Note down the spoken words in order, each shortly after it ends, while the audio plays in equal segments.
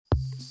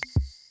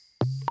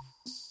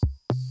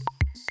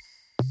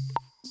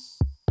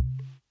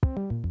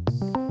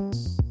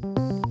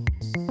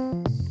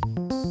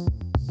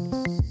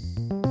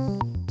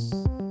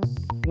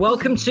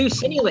Welcome to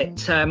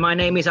Cinelit. My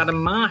name is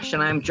Adam Marsh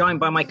and I'm joined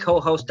by my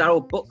co-host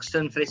Daryl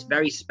Buxton for this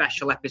very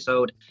special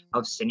episode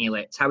of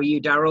Cinelit. How are you,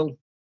 Daryl?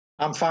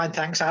 I'm fine,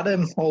 thanks,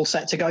 Adam. All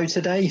set to go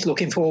today.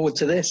 Looking forward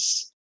to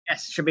this.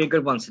 Yes, should be a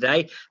good one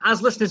today.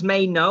 As listeners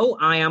may know,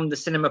 I am the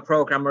cinema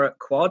programmer at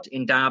Quad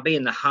in Derby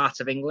in the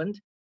heart of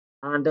England.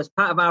 And as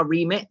part of our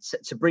remit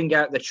to bring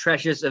out the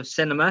treasures of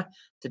cinema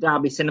to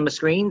Derby cinema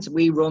screens,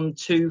 we run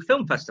 2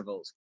 film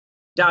festivals.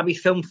 Derby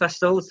Film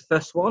Festival is the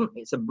first one.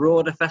 It's a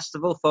broader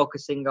festival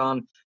focusing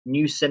on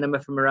new cinema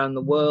from around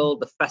the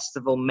world. The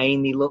festival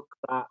mainly looks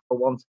at, for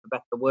want of a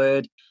better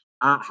word,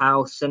 art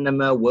house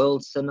cinema,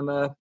 world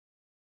cinema.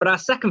 But our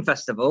second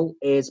festival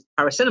is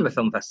Paris Cinema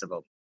Film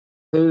Festival,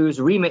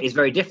 whose remit is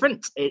very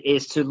different. It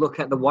is to look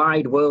at the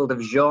wide world of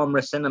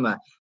genre cinema,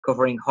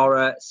 covering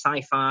horror,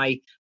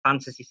 sci-fi,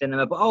 fantasy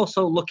cinema, but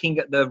also looking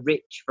at the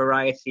rich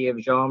variety of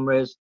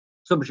genres,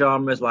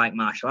 subgenres like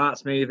martial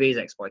arts movies,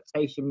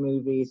 exploitation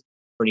movies,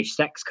 British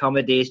sex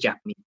comedies,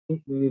 Japanese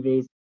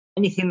movies,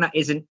 anything that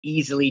isn't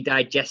easily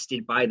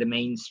digested by the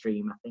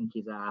mainstream, I think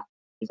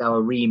is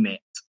our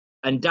remit.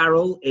 And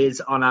Daryl is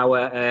on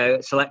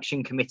our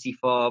selection committee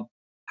for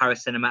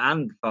Paris Cinema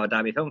and for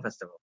Derby Film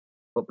Festival.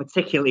 But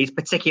particularly, his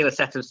particular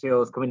set of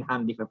skills come in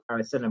handy for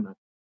Paris Cinema,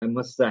 I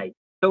must say.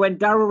 So when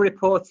Daryl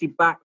reported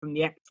back from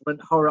the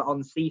excellent Horror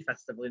on Sea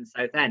Festival in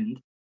Southend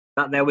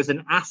that there was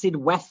an acid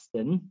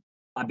western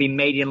that had been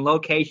made in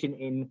location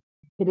in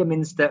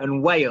Kidderminster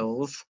and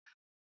Wales,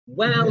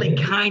 well, it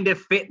kind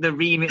of fit the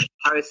remit of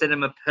Paris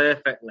Cinema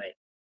perfectly.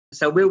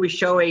 So we'll be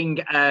showing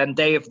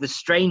Day of the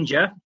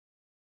Stranger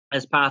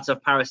as part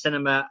of Paris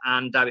Cinema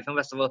and Derby Film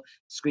Festival,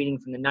 screening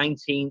from the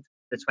 19th to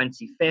the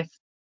 25th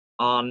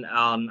on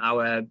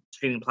our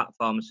streaming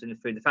platforms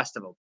through the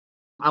festival.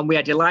 And we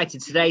are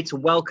delighted today to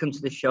welcome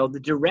to the show the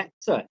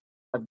director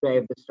of Day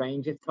of the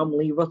Stranger, Tom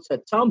Lee Rutter.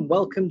 Tom,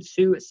 welcome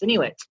to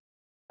Cinelit.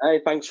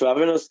 Hey, thanks for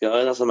having us,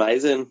 guys. That's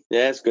amazing.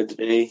 Yeah, it's good to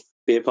be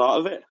a part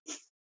of it.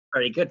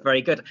 Very good,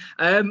 very good.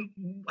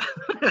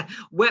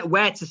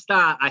 Where to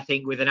start, I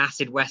think, with an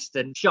acid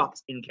western shot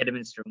in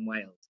Kidderminster and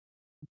Wales?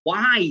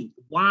 Why,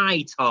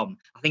 Tom?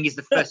 I think is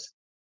the first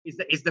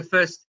is the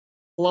first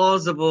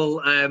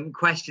plausible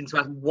question to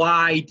ask.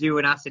 Why do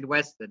an acid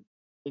western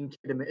in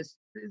Kidderminster,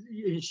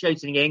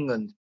 shooting in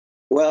England?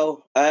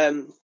 Well,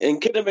 in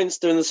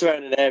Kidderminster and the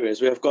surrounding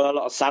areas, we've got a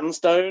lot of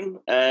sandstone,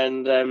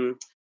 and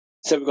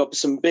so we've got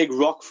some big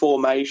rock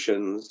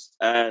formations,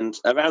 and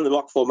around the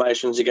rock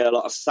formations you get a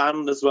lot of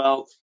sand as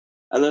well.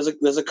 And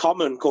there's a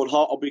common called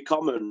Hartleby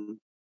Common,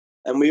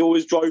 and we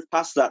always drove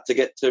past that to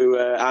get to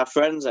our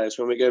friend's house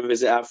when we go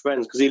visit our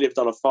friends, because he lived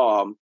on a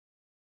farm.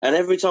 And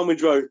every time we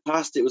drove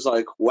past, it was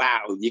like,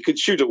 wow, you could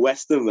shoot a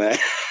western there.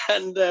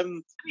 And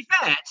to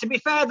be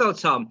fair though,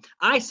 Tom,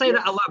 I say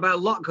that a lot about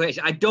lot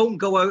creation. I don't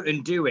go out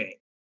and do it.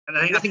 And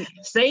I think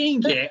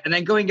saying it and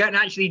then going out and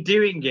actually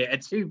doing it are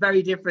 2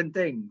 very different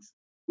things.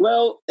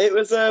 Well, it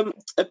was a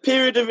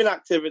period of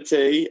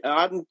inactivity.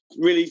 I hadn't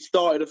really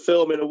started a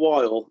film in a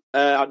while.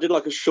 I did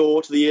like a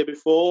short the year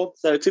before.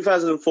 So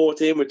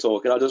 2014 we're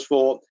talking. I just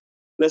thought,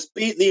 let's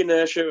beat the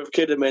inertia of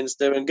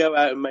Kidderminster and go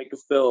out and make a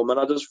film. And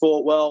I just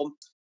thought, well,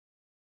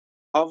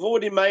 I've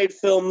already made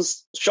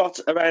films shot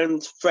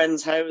around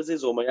friends'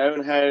 houses or my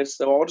own house.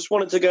 So I just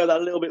wanted to go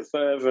that a little bit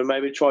further and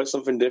maybe try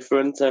something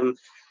different. And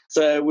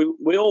so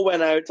we all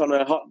went out on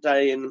a hot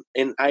day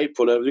in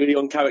April, a really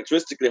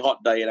uncharacteristically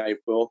hot day in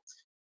April.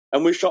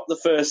 And we shot the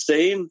first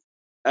scene,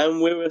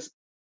 and we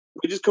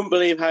just couldn't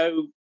believe how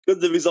good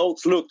the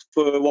results looked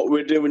for what we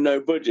were doing with no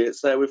budget.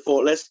 So we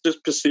thought, let's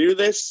just pursue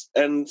this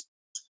and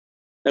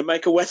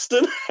make a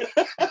western.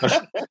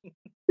 I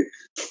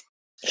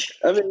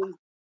mean,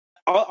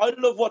 I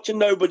love watching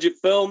no budget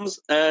films,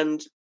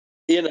 and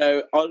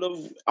I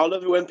love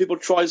it when people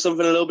try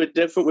something a little bit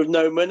different with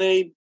no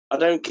money. I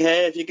don't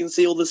care if you can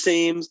see all the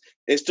seams.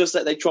 It's just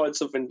that they tried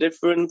something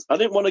different. I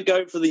didn't want to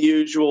go for the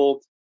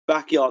usual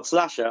backyard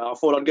slasher. I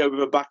thought I'd go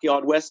with a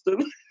backyard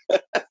western.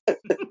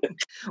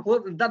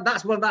 Well,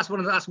 that's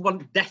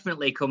one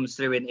definitely comes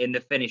through in the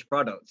finished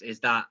product.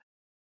 Is that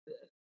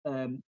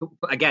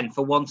again,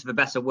 for want of a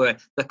better word,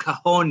 the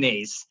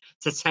cojones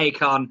to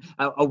take on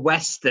a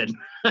western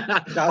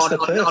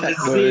on a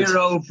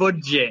zero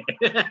budget.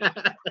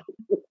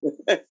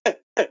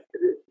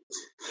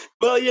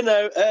 Well,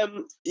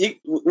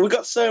 we've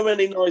got so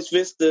many nice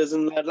vistas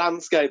and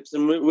landscapes,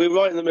 and we're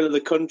right in the middle of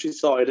the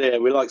countryside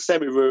here. We're like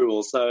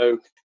semi-rural, so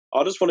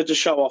I just wanted to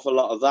show off a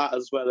lot of that,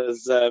 as well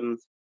as,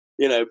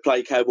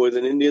 play cowboys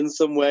and Indians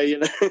somewhere,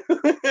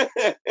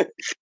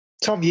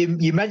 Tom,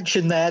 you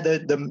mentioned there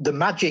the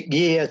magic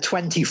year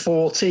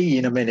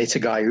 2014 a minute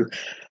ago.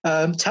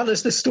 Tell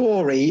us the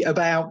story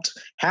about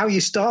how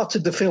you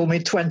started the film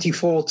in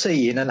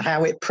 2014 and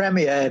how it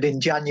premiered in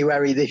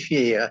January this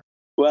year.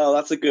 Well,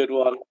 that's a good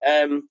one.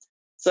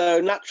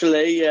 So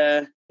naturally,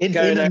 in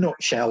a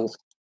nutshell.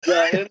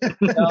 Yeah,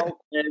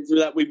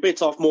 we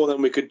bit off more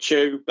than we could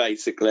chew.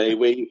 Basically,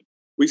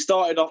 we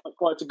started off at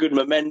quite a good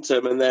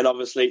momentum, and then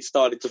obviously it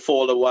started to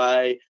fall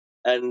away.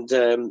 and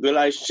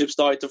relationships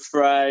started to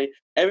fray.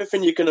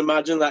 Everything you can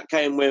imagine that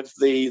came with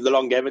the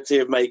longevity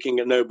of making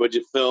a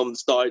no-budget film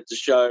started to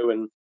show,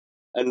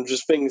 and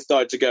just things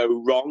started to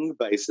go wrong,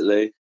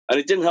 basically. And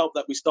it didn't help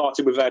that we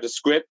started without a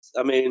script.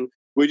 I mean,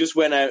 we just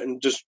went out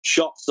and just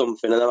shot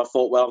something, and then I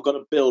thought, well, I've got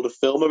to build a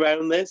film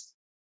around this.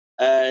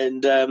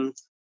 And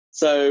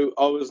so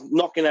I was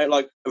knocking out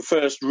like a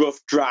first rough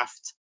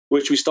draft,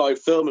 which we started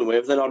filming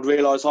with. Then I'd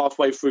realise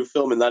halfway through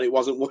filming that it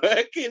wasn't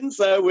working,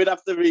 so we'd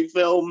have to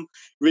refilm,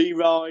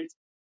 rewrite,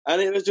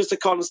 and it was just a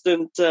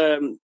constant.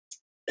 Reinvention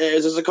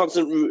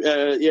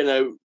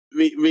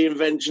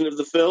of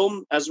the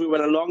film as we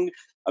went along.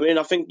 I mean,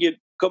 I think you'd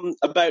come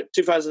about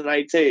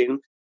 2018.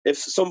 If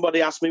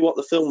somebody asked me what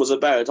the film was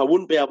about, I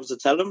wouldn't be able to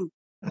tell them.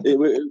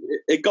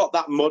 It got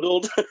that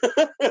muddled.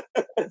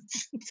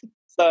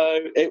 So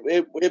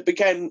it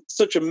became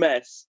such a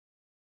mess.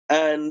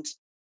 And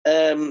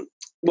I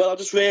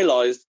just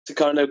realised to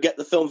kind of get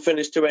the film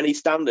finished to any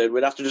standard,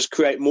 we'd have to just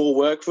create more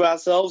work for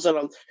ourselves.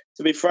 And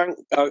to be frank,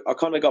 I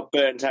kind of got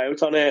burnt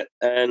out on it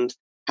and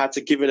had to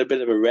give it a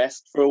bit of a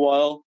rest for a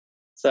while.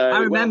 So I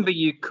remember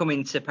you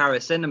coming to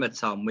Paracinema,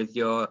 Tom, with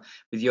your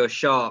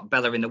short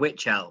Bella in the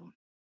Witch Elm,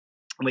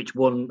 which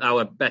won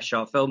our best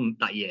short film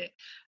that year.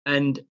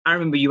 And I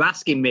remember you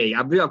asking me,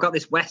 I've got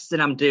this Western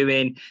I'm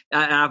doing,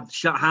 I've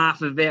shot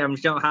half of it, I'm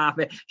shot half of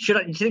it.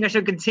 Do you think I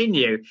should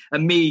continue?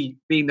 And me,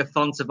 being the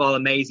font of all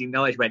amazing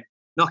knowledge, went,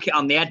 knock it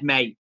on the head,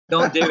 mate.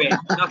 Don't do it.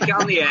 Knock it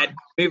on the head.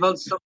 Move on to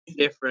something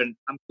different.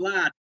 I'm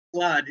glad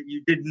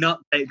you did not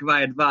take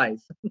my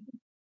advice.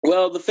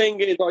 Well, the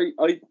thing is,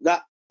 I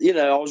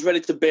was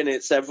ready to bin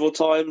it several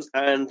times,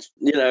 and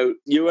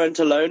you weren't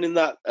alone in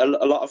that.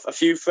 A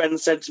few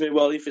friends said to me,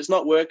 "Well, if it's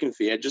not working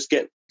for you, just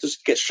get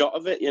shot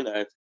of it,"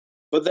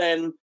 But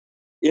then,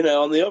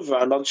 on the other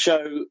hand, I'd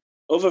show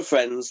other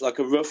friends like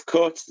a rough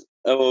cut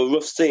or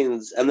rough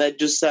scenes, and they'd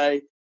just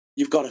say,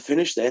 "You've got to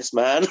finish this,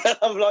 man."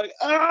 I'm like,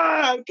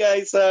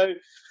 okay, so.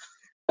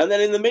 And then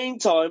in the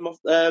meantime,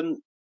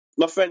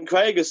 my friend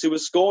Craigus, who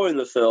was scoring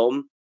the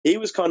film, he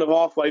was kind of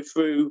halfway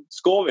through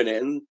scoring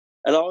it, and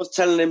I was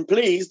telling him,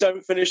 please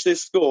don't finish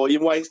this score.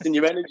 You're wasting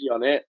your energy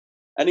on it.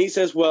 And he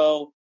says,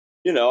 well,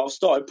 I've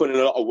started putting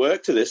a lot of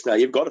work to this now.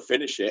 You've got to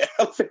finish it.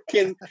 I'm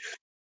thinking,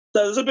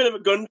 so there's a bit of a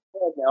gun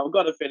now. I've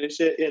got to finish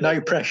it. No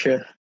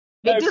pressure.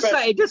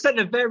 It does set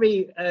a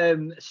very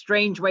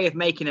strange way of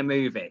making a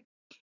movie.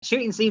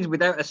 Shooting scenes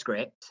without a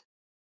script,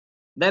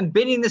 then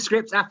binning the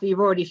script after you've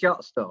already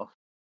shot stuff,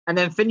 and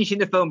then finishing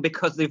the film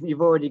because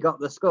you've already got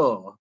the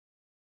score.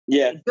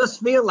 Yeah. It does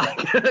feel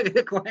like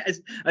quite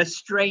a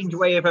strange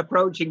way of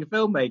approaching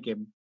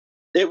filmmaking.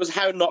 It was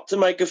how not to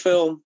make a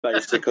film,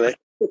 basically.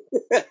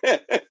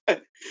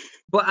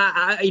 But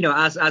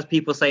as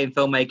people say in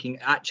filmmaking,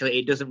 actually,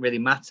 it doesn't really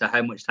matter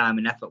how much time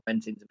and effort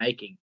went into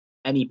making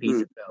any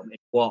piece of film.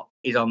 It's what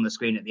is on the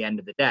screen at the end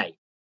of the day.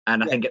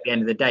 And I think at the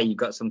end of the day, you've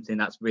got something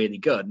that's really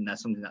good, and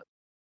that's something that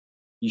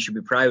you should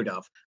be proud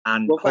of,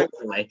 and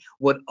hopefully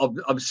would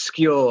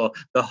obscure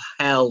the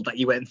hell that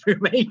you went through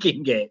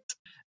making it.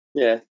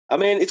 Yeah, I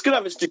mean, it's going to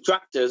have its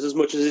detractors as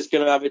much as it's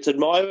going to have its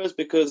admirers,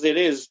 because it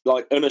is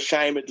like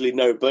unashamedly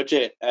no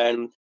budget,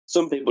 and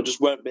some people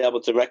just won't be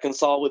able to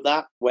reconcile with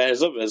that,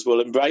 whereas others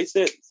will embrace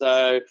it.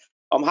 So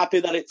I'm happy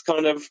that it's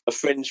kind of a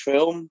fringe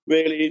film,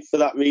 really, for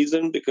that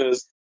reason,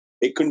 because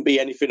it couldn't be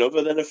anything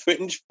other than a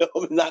fringe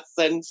film in that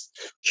sense.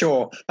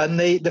 Sure, and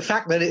the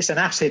fact that it's an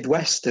acid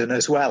western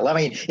as well. I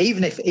mean,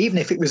 even if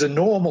it was a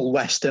normal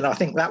western, I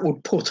think that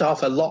would put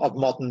off a lot of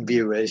modern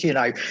viewers.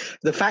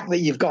 The fact that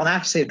you've gone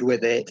acid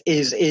with it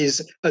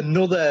is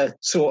another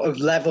sort of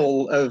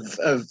level of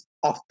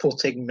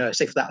off-puttingness,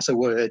 if that's a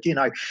word.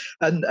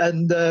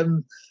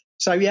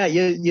 So yeah,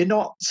 you're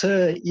not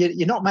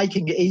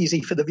making it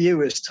easy for the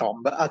viewers,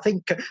 Tom. But I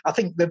think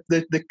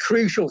the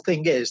crucial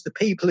thing is the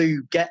people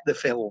who get the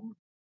film,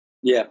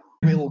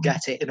 will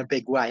get it in a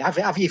big way.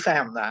 Have you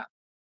found that?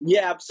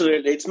 Yeah,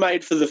 absolutely. It's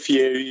made for the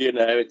few.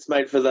 It's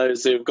made for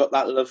those who've got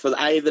that love for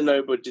the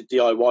no budget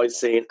DIY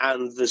scene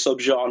and the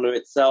subgenre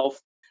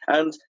itself.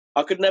 And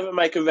I could never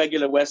make a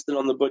regular western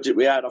on the budget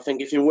we had. I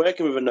think if you're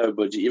working with a no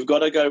budget, you've got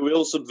to go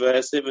real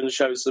subversive and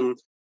show some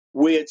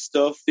weird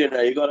stuff.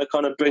 You've got to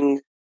kind of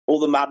bring all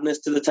the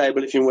madness to the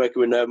table if you're working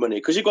with no money,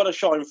 because you've got to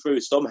shine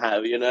through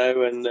somehow,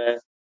 and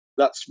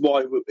that's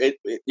why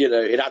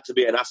it had to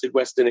be an acid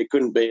western. It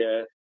couldn't be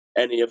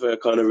any other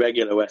kind of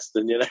regular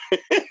western,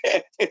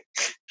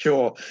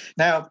 Sure.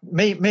 Now,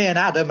 me and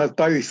Adam have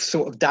both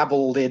sort of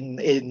dabbled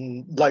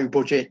in low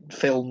budget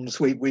films.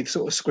 We've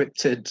sort of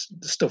scripted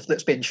stuff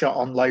that's been shot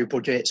on low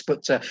budgets,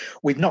 but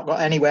we've not got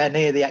anywhere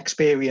near the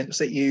experience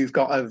that you've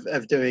got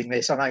of doing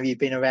this. I know you've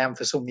been around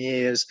for some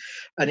years,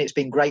 and it's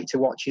been great to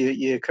watch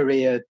your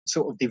career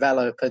sort of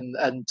develop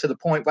and to the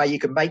point where you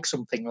can make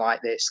something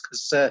like this,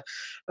 because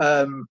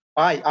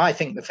I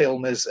think the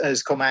film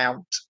has come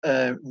out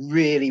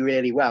really,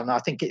 really well, and I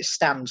think it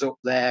stands up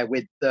there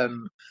with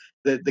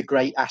the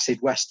great acid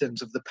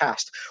westerns of the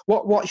past.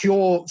 What's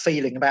your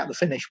feeling about the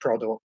finished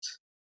product?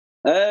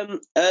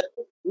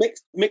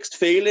 Mixed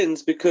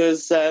feelings,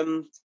 because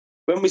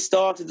when when we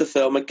started the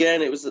film,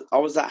 again, I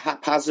was that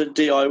haphazard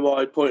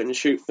DIY point and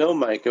shoot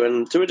filmmaker,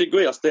 and to a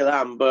degree, I still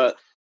am, but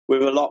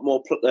with a lot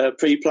more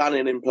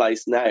pre-planning in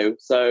place now.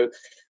 So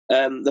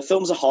the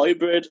film's a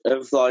hybrid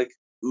of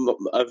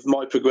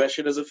my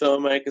progression as a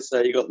filmmaker.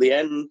 So you got the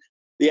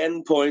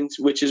end point,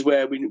 which is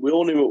where we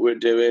all knew what we were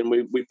doing.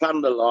 We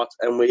planned a lot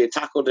and we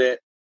tackled it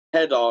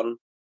head on.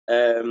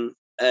 And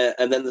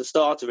then the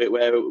start of it,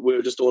 where we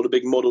were just all a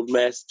big muddled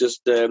mess,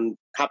 just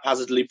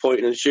haphazardly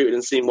pointing and shooting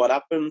and seeing what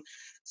happened.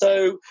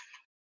 So,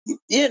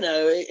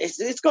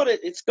 it's got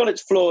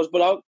its flaws,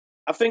 but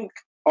I think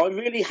I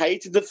really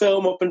hated the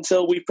film up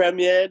until we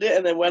premiered it,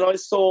 and then when I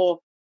saw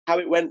how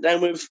it went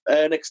down with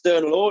an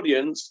external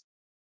audience,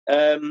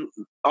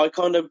 I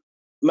kind of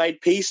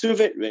made peace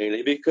with it,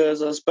 really,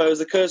 because I suppose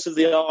the curse of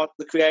the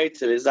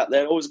creator is that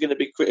they're always going to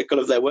be critical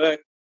of their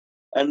work.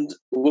 And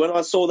when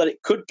I saw that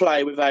it could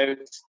play without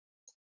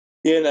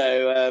me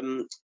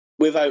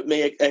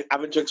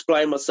having to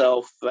explain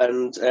myself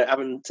and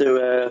having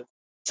to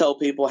tell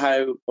people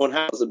how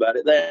unhappy I was about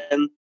it,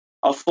 then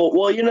I thought,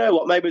 well, you know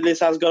what, maybe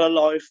this has got a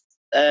life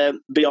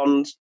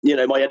beyond,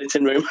 my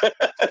editing room.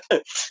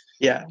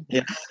 Yeah.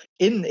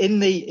 In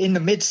the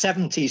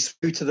mid-70s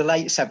through to the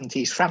late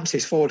 70s,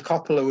 Francis Ford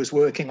Coppola was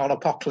working on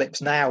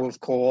Apocalypse Now,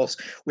 of course,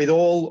 with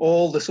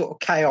all the sort of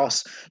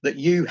chaos that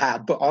you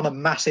had, but on a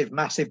massive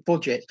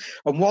budget.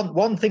 And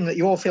one thing that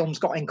your film's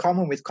got in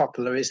common with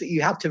Coppola is that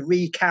you had to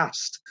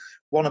recast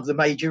one of the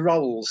major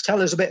roles.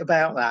 Tell us a bit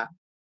about that.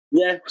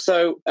 Yeah,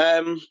 so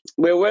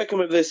we're working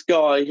with this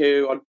guy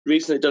who I'd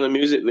recently done a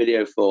music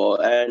video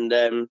for,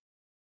 and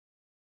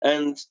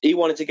he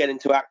wanted to get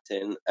into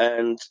acting,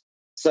 and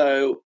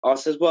so I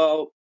says,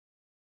 well,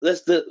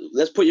 let's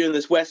put you in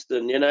this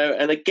Western,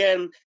 and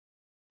again,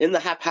 in the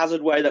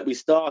haphazard way that we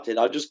started,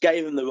 I just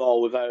gave him the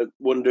role without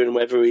wondering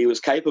whether he was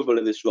capable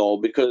of this role,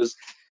 because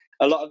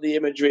a lot of the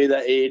imagery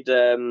that he'd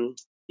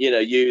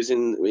use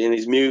in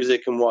his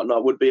music and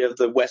whatnot would be of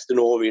the Western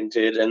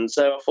oriented, and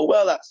so I thought,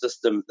 well,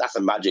 that's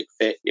a magic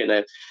fit,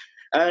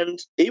 and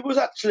he was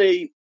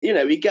actually,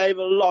 he gave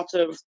a lot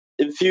of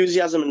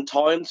enthusiasm and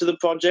time to the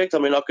project. I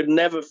mean, I could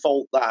never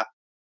fault that.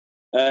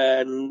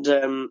 And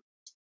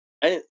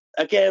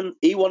again,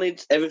 he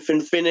wanted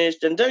everything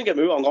finished, and don't get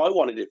me wrong, I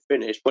wanted it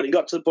finished, but he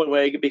got to the point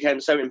where he became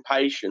so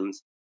impatient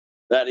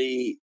that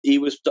he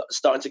was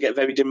starting to get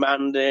very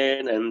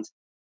demanding,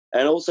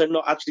 and also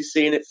not actually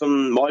seeing it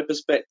from my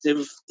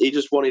perspective. He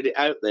just wanted it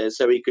out there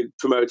so he could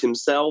promote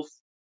himself.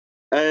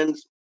 And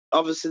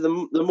obviously,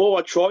 the more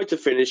I tried to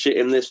finish it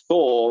in this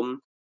form,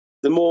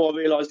 the more I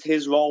realised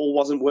his role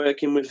wasn't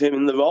working with him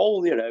in the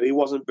role. He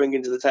wasn't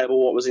bringing to the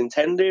table what was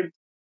intended.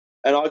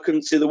 And I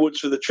couldn't see the woods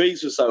for the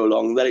trees for so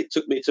long that it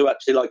took me to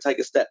actually take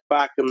a step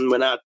back. And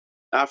when our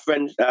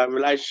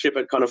relationship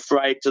had kind of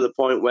frayed to the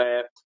point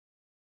where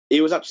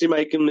he was actually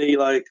making me he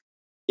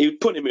was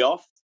putting me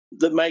off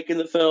making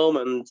the film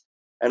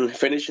and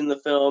finishing the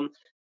film,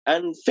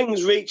 and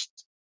things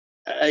reached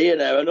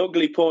an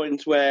ugly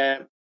point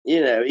where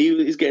he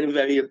was getting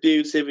very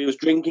abusive. He was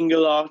drinking a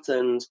lot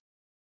and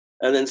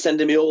then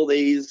sending me all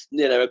these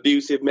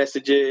abusive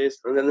messages,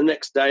 and then the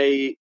next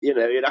day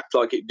he'd act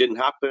like it didn't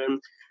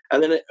happen.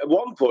 And then at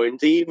one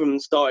point, he even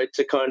started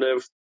to kind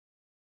of,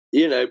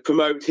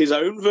 promote his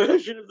own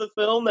version of the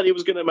film that he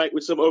was going to make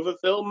with some other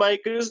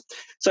filmmakers.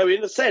 So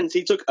in a sense,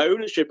 he took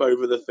ownership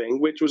over the thing,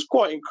 which was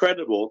quite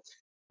incredible.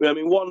 I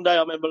mean, one day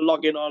I remember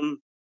logging on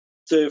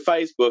to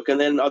Facebook, and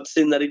then I'd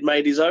seen that he'd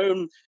made his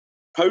own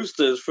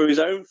posters for his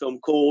own film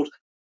called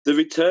The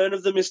Return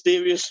of the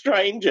Mysterious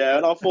Stranger.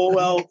 And I thought,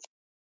 well,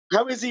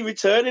 how is he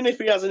returning if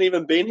he hasn't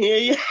even been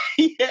here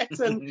yet?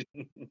 And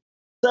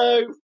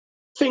so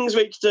things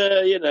reached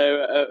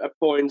a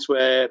point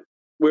where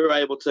we were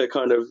able to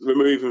kind of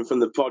remove him from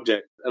the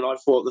project, and I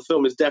thought the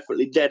film is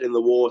definitely dead in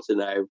the water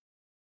now.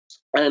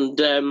 And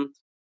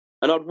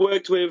I'd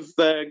worked with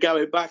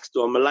Gary Baxter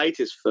on my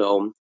latest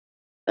film,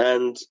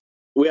 and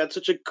we had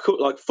such a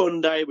fun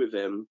day with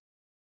him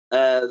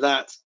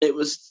that it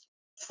was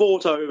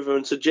thought over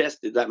and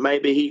suggested that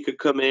maybe he could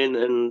come in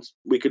and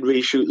we could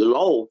reshoot the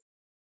role.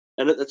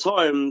 And at the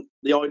time,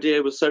 the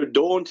idea was so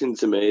daunting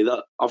to me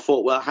that I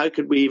thought, well, how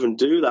could we even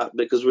do that?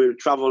 Because we would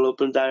travel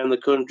up and down the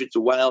country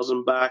to Wales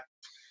and back.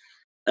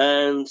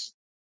 And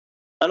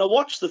I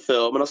watched the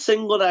film, and I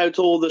singled out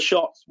all the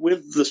shots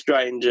with the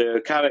stranger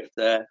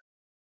character.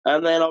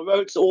 And then I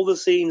wrote all the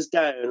scenes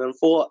down and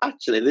thought,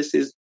 actually, this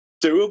is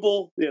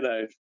doable,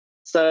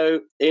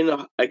 So in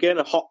a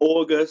hot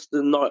August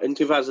in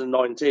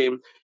 2019,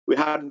 we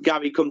had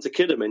Gary come to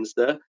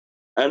Kidderminster.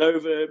 And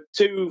over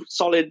 2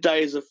 solid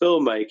days of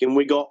filmmaking,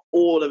 we got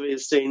all of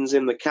his scenes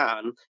in the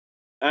can,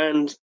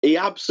 and he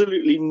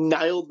absolutely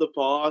nailed the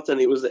part,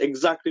 and it was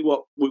exactly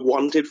what we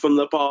wanted from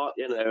the part,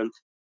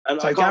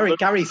 And so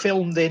Gary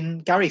filmed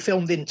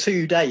in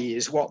 2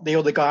 days what the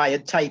other guy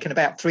had taken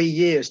about 3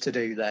 years to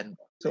do. Then,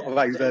 sort of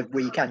over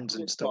weekends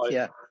and stuff.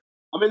 Yeah.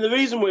 I mean, the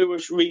reason we were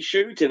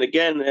reshooting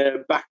again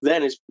back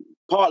then is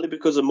partly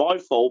because of my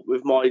fault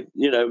with my,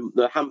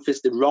 the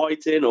ham-fisted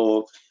writing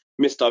or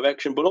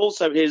misdirection, but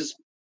also his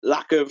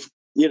lack of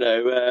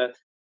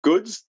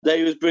goods that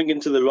he was bringing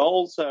to the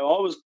role. So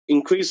I was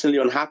increasingly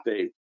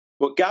unhappy.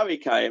 But Gary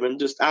came and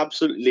just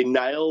absolutely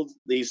nailed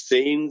these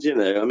scenes, you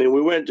know. I mean,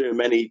 we weren't doing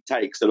many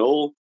takes at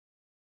all.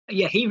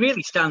 Yeah, he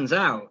really stands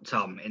out,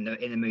 Tom, in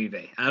the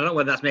movie. And I don't know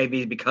whether that's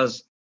maybe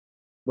because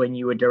when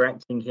you were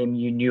directing him,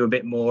 you knew a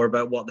bit more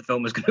about what the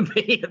film was going to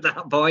be at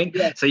that point,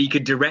 so you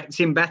could direct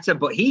him better.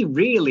 But he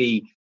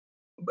really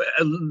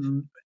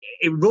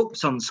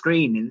erupts on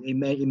screen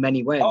in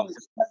many ways. Oh,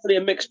 it's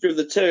definitely a mixture of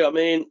the two. I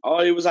mean,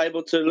 I was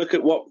able to look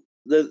at what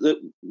the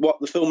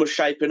film was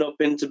shaping up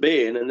into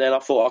being, and then I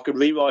thought I could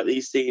rewrite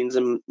these scenes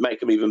and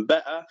make them even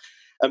better.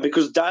 And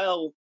because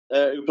Dale,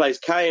 who plays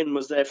Kane,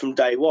 was there from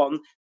day one,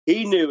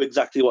 he knew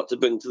exactly what to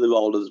bring to the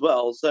role as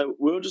well. So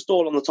we were just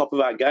all on the top of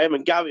our game,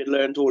 and Gary had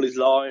learned all his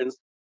lines.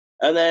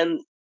 And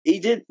then he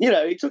did, you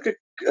know, he took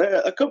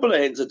a couple of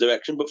hints of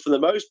direction, but for the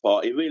most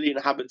part, he really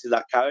inhabited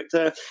that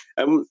character.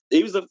 And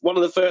he was one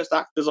of the first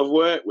actors I've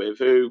worked with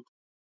who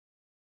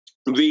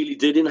really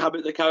did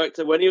inhabit the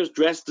character. When he was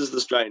dressed as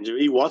the stranger,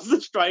 he was the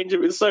stranger.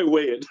 It was so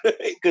weird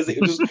because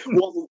it just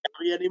wasn't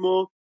Gary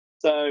anymore.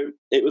 So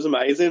it was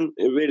amazing.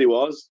 It really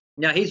was.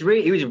 Yeah, he was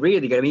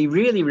really good. I mean, he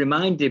really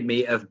reminded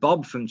me of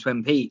Bob from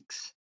Twin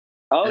Peaks.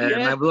 Oh,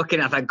 yeah. I'm looking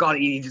at that. God,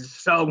 he's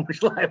so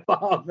much like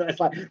Bob. It's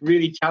like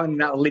really channeling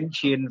that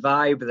Lynchian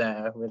vibe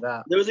there with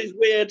that. There was this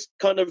weird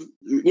kind of,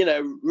 you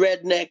know,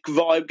 redneck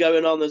vibe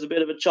going on. There's a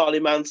bit of a Charlie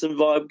Manson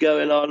vibe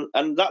going on.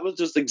 And that was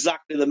just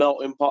exactly the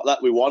melting pot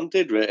that we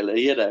wanted,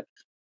 really, you know.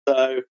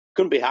 So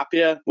couldn't be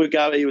happier with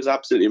Gary. He was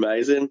absolutely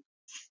amazing.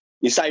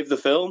 You saved the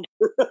film.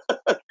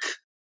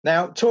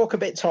 Now, talk a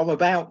bit, Tom,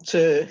 about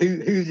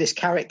who this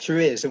character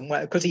is, and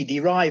because he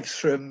derives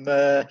from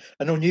an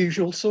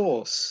unusual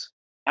source.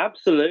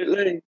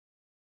 Absolutely.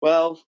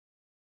 Well,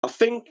 I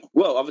think,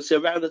 obviously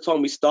around the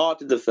time we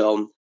started the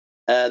film,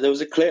 there was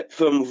a clip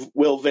from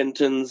Will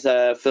Vinton's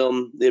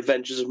film, The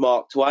Adventures of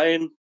Mark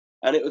Twain,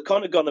 and it was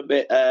kind of gone a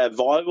bit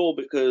viral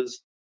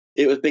because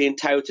it was being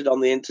touted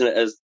on the internet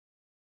as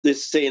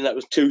this scene that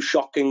was too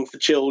shocking for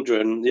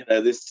children, you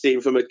know, this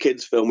scene from a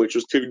kid's film which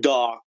was too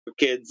dark for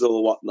kids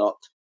or whatnot.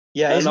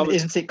 Yeah,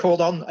 isn't it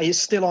called it's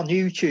still on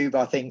YouTube,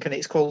 I think, and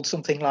it's called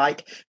something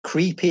like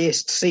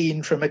creepiest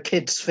scene from a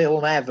kid's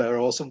film ever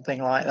or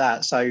something like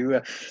that.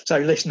 So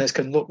listeners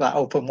can look that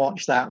up and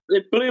watch that.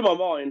 It blew my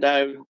mind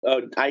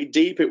how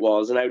deep it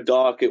was and how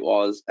dark it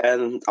was.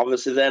 And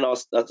obviously then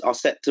I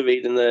set to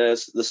reading the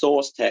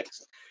source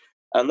text.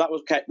 And that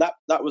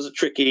was a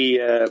tricky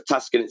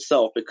task in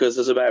itself because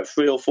there's about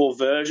 3 or 4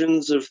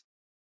 versions of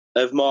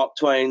Mark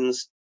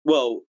Twain's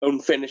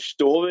unfinished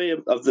story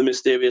of the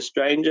mysterious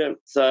stranger.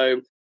 So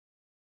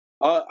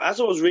as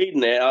I was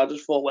reading it, I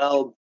just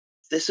thought,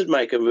 this would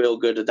make a real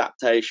good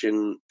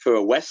adaptation for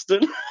a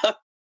Western.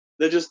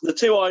 The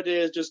two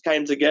ideas just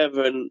came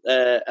together, and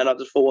I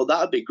just thought,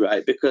 that would be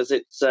great because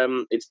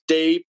it's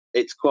deep,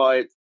 it's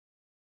quite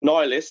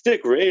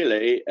nihilistic,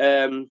 really.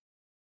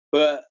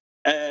 But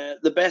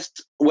the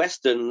best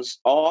Westerns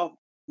are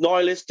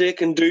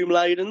nihilistic and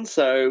doom-laden,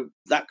 so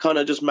that kind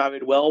of just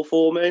married well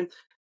for me.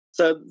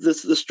 So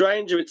the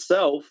stranger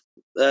itself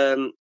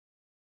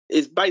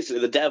is basically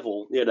the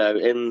devil, you know,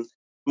 in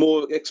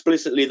more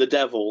explicitly the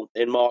devil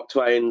in Mark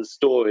Twain's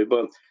story.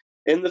 But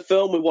in the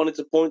film, we wanted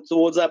to point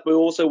towards that, but we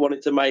also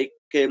wanted to make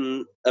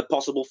him a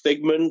possible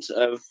figment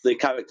of the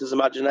character's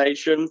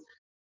imagination.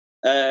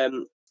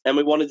 And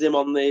we wanted him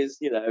on this,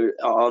 you know,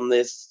 I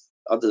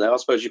don't know, I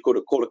suppose you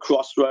could call a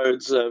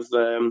crossroads of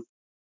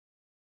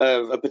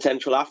a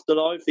potential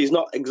afterlife. He's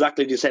not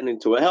exactly descending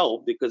to a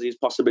hell because he's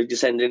possibly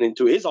descending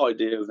into his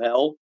idea of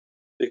hell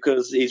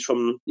because he's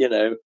from, you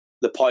know,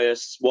 the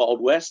pious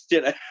Wild West,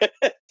 you know.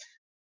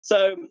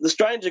 So the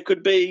stranger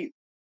could be,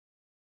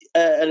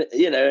 an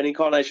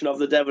incarnation of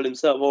the devil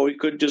himself, or he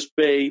could just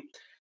be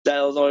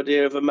Dale's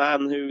idea of a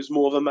man who's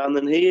more of a man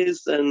than he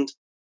is. And,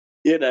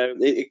 you know,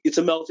 it's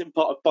a melting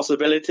pot of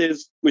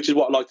possibilities, which is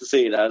what I like to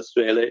see it as,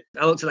 really.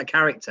 I looked at that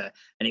character,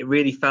 and it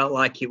really felt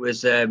like it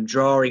was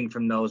drawing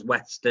from those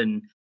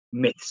Western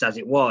myths as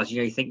it was. You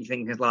know, you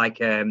think of like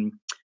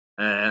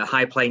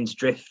High Plains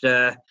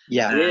Drifter.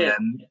 Yeah.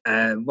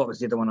 What was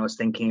the other one I was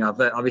thinking of?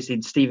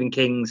 Obviously, Stephen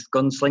King's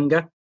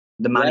Gunslinger,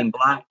 The Man in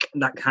Black,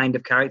 that kind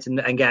of character.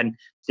 And again,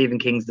 Stephen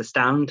King's The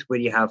Stand, where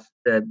you have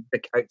the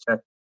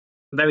character,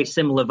 very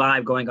similar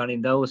vibe going on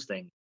in those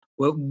things.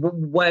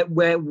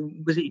 Where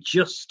was it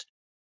just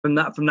from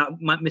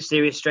that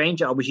mysterious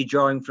stranger, or was he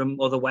drawing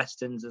from other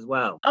westerns as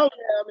well? Oh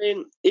yeah, I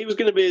mean, he was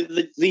going to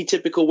be the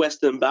typical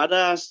Western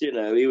badass. You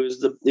know, he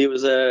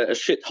was a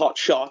shit hot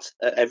shot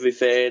at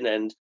everything,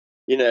 and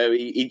you know,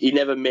 he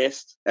never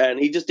missed, and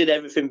he just did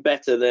everything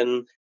better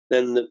than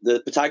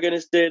the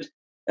protagonist did.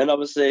 And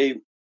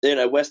obviously, you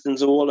know,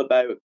 westerns are all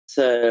about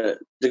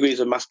degrees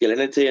of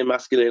masculinity and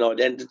masculine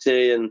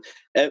identity, and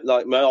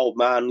like my old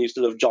man used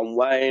to love John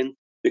Wayne,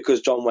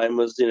 because John Wayne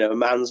was, you know, a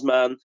man's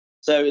man.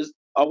 So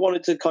I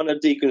wanted to kind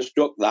of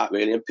deconstruct that,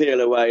 really, and peel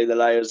away the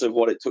layers of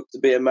what it took to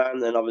be a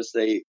man. And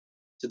obviously,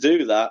 to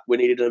do that, we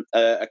needed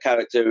a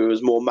character who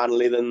was more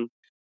manly than,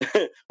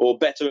 or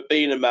better at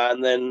being a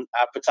man than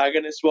our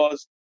protagonist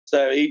was.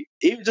 So he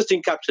just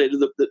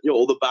encapsulated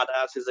all the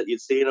badasses that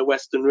you'd see in a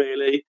Western,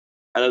 really,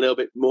 and a little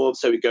bit more,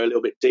 so he'd go a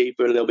little bit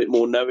deeper and a little bit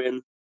more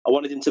knowing. I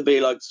wanted him to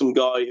be like some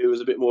guy who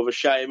was a bit more of a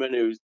shaman,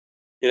 who's,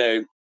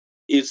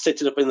 he was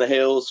sitting up in the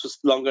hills for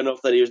long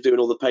enough that he was doing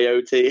all the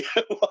peyote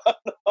and whatnot.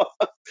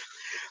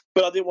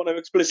 But I didn't want to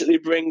explicitly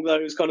bring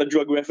those kind of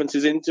drug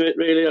references into it,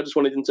 really. I just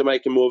wanted him to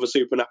make him more of a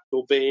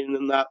supernatural being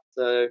than that.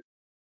 So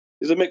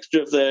there's a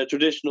mixture of the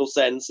traditional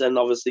sense and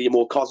obviously a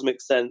more cosmic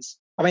sense.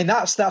 I mean,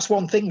 that's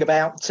one thing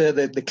about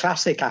the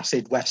classic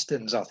acid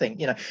westerns. I think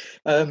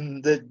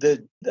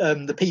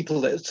the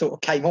people that sort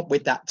of came up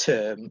with that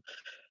term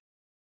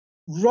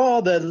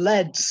rather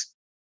led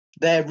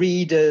their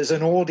readers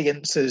and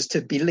audiences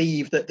to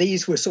believe that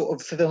these were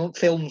sort of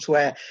films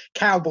where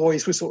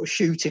cowboys were sort of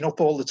shooting up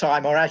all the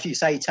time, or as you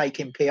say,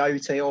 taking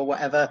peyote or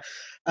whatever.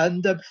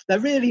 And they're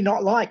really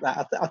not like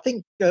that. I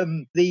think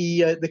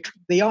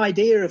the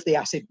idea of the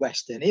acid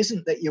western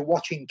isn't that you're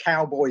watching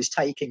cowboys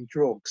taking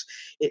drugs.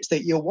 It's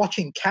that you're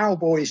watching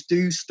cowboys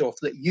do stuff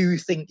that you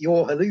think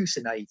you're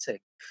hallucinating.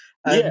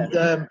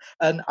 And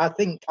and I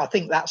think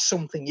that's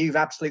something you've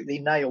absolutely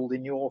nailed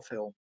in your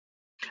film.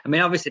 I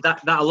mean, obviously,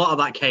 that a lot of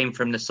that came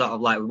from the sort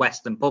of like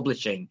Western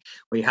publishing,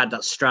 where you had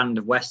that strand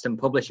of Western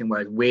publishing,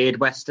 where it was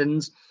weird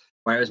Westerns,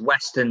 where it was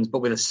Westerns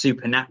but with a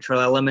supernatural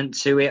element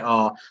to it,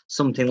 or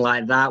something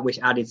like that, which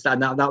added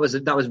that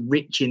was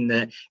rich in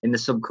the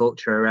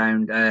subculture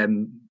around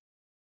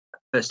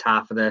first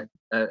half of the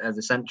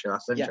century,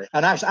 last century. Yeah.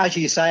 And as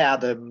you say,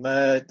 Adam,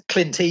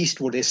 Clint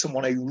Eastwood is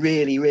someone who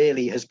really,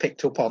 really has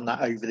picked up on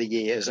that over the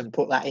years and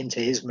put that into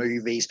his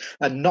movies,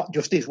 and not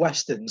just his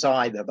westerns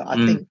either. But I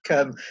think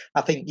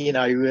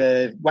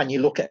when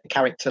you look at a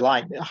character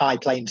like High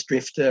Plains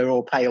Drifter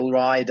or Pale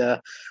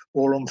Rider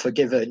or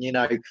Unforgiven,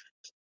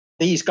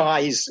 these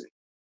guys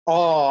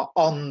are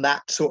on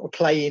that sort of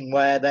plane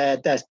where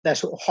they're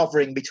sort of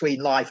hovering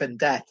between life and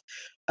death.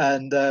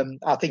 And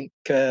I think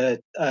Dale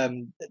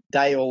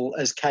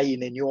as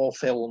Kane in your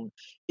film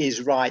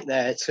is right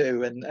there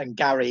too. And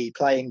Gary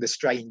playing the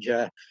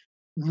stranger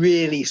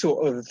really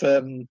sort of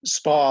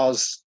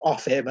spars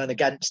off him and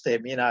against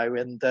him,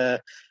 and I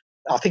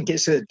think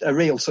it's a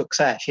real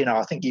success.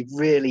 I think you've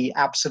really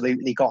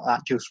absolutely got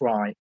that just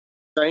right.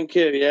 Thank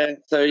you. Yeah.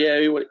 So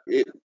Gary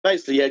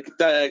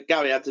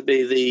had to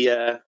be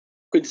the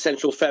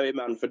quintessential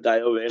ferryman for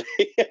Dale, really,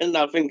 and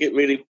I think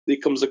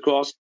it comes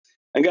across.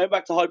 And going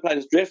back to High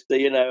Plains Drifter,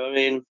 I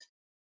mean,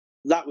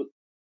 that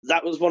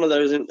was one of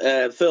those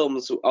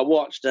films I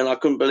watched, and I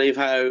couldn't believe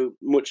how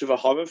much of a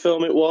horror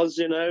film it was.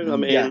 I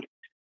mean,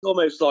 It's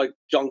almost like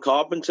John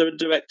Carpenter had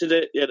directed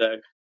it.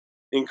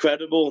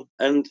 Incredible.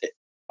 And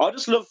I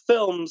just love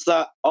films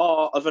that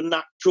are of a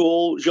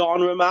natural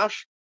genre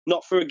mash,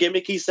 not for a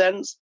gimmicky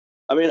sense.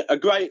 I mean, a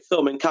great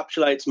film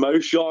encapsulates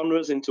most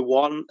genres into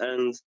one,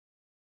 and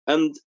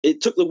it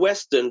took the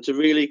Western to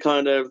really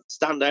kind of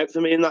stand out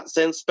for me in that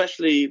sense,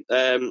 especially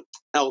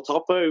El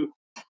Topo.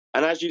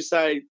 And as you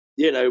say,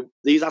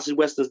 these acid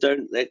Westerns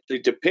don't actually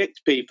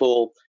depict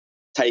people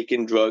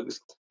taking drugs,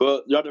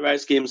 but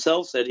Jodorowsky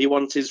himself said he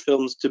wants his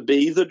films to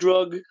be the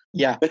drug.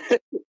 Yeah.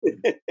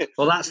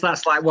 Well, that's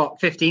like, what,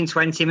 15,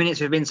 20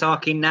 minutes we've been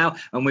talking now,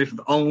 and we've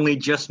only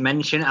just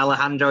mentioned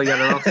Alejandro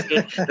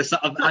Jodorowsky, the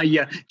sort of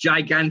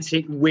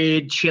gigantic,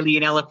 weird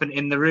Chilean elephant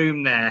in the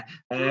room there.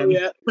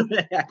 So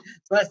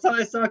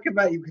let's talk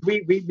about,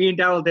 me and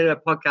Darryl did a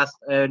podcast,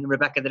 and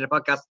Rebecca did a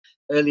podcast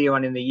earlier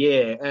on in the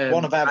year.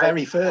 One of our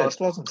very first,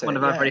 wasn't it? One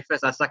of our very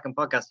first, our second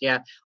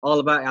podcast, all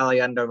about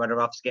Alejandro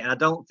Jodorowsky, and I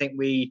don't think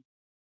we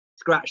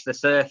scratch the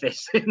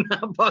surface in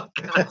that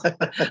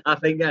podcast. I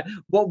think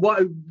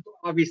what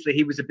obviously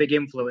he was a big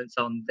influence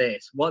on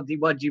this. What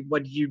did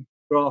you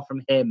draw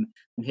from him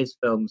and his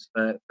films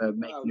for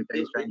making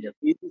a Stranger?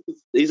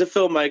 He's a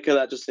filmmaker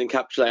that just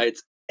encapsulates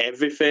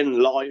everything,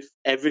 life,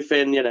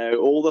 everything.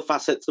 All the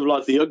facets of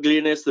life, the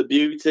ugliness, the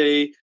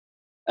beauty.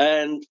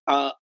 And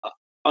I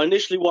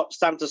initially watched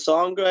Santa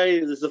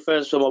Sangre. This is the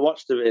first film I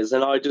watched of his,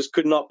 and I just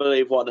could not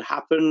believe what had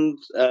happened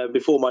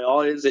before my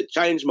eyes. It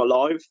changed my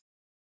life.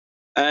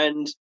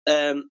 And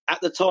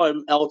at the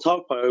time, El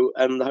Topo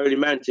and the Holy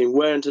Mountain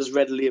weren't as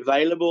readily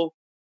available.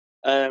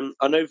 I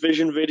know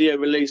Vision Video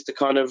released a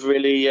kind of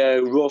really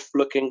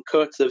rough-looking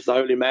cut of the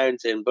Holy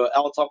Mountain, but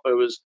El Topo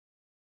was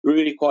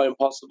really quite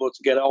impossible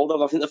to get hold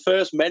of. I think the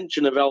first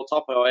mention of El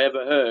Topo I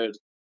ever heard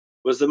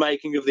was the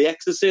making of The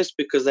Exorcist,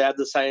 because they had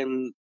the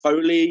same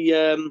Foley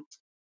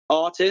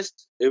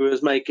artist who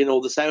was making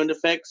all the sound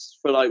effects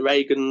for like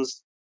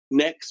Reagan's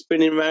neck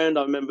spinning around.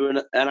 I remember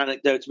an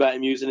anecdote about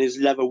him using his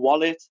leather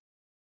wallet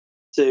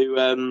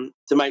to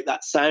make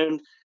that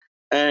sound,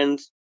 and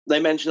they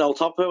mentioned El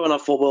Topo, and I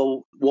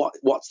thought, well,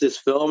 what's this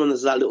film? And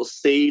there's that little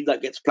seed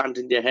that gets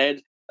planted in your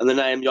head, and the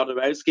name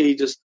Jodorowsky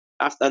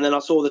and then I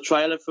saw the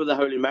trailer for the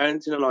Holy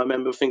Mountain, and I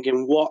remember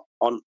thinking, what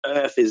on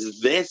earth is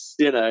this?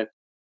 And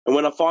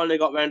when I finally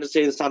got around to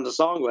seeing Santa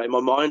Sangre,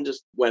 my mind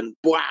just went,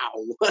 wow.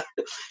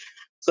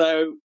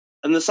 So,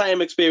 and the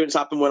same experience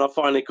happened when I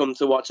finally come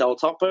to watch El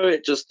Topo.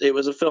 It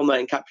was a film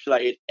that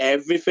encapsulated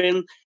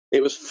everything.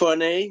 It was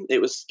funny,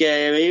 it was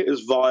scary, it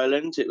was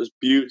violent, it was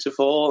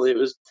beautiful. It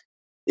was,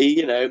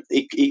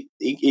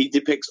 he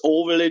depicts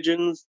all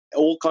religions,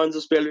 all kinds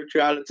of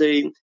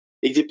spirituality.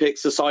 He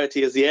depicts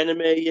society as the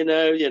enemy,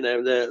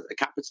 the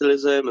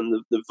capitalism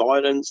and the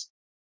violence.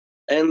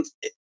 And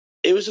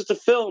it was just a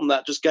film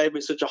that just gave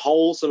me such a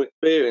wholesome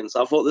experience.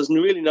 I thought there's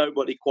really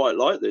nobody quite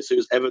like this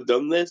who's ever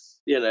done this,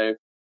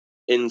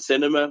 in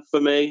cinema for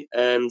me.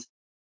 And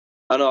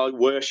I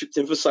worshipped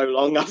him for so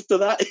long after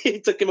that.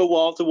 It took him a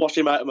while to wash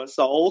him out of my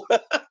soul.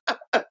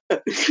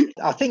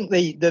 I think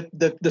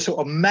the sort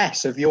of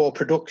mess of your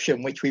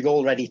production, which we've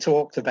already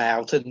talked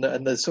about, and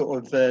the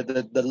sort of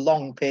the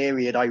long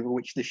period over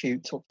which the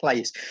shoot took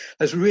place,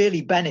 has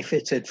really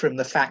benefited from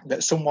the fact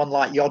that someone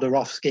like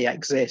Jodorowsky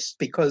exists.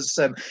 Because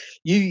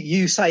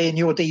you say in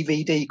your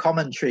DVD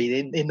commentary,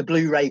 in the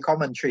Blu-ray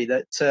commentary,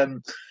 that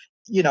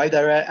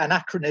there are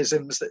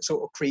anachronisms that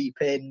sort of creep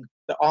in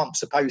that aren't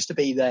supposed to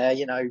be there.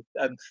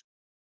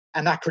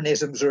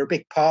 Anachronisms are a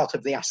big part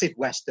of the acid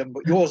western,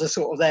 but yours are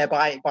sort of there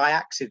by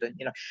accident,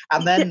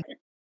 And then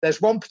there's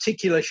one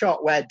particular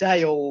shot where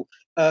Dale,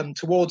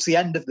 towards the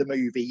end of the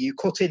movie, you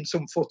cut in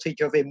some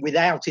footage of him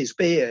without his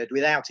beard,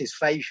 without his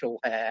facial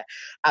hair,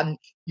 and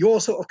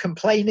you're sort of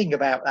complaining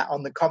about that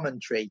on the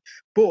commentary.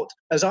 But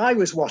as I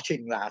was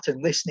watching that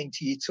and listening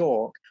to you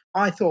talk,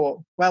 I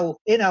thought, well,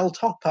 in El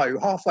Topo,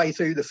 halfway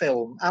through the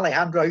film,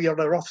 Alejandro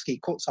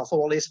Jodorowsky cuts off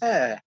all his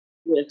hair.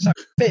 Yes. So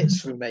it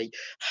fits for me.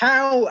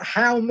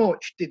 How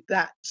much did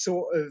that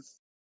sort of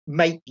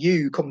make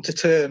you come to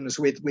terms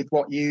with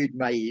what you'd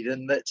made,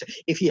 and that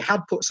if you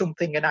had put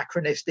something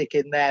anachronistic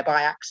in there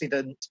by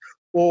accident,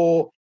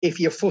 or if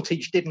your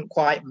footage didn't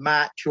quite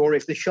match, or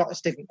if the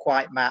shots didn't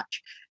quite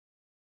match,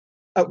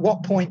 at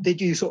what point did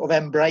you sort of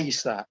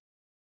embrace that?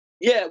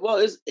 Yeah,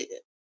 well,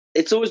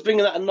 it's always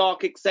bringing that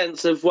anarchic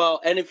sense of,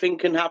 well, anything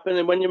can happen,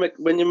 and when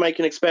you're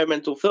making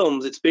experimental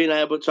films, it's being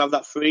able to have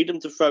that freedom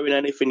to throw in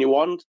anything you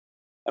want.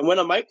 And when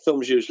I make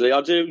films,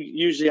 I do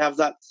usually have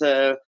that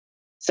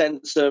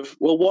sense of,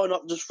 well, why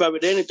not just throw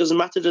it in? It doesn't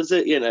matter, does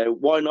it?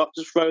 Why not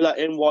just throw that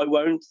in? Why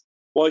won't?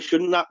 Why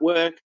shouldn't that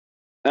work?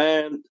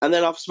 And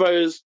then I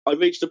suppose I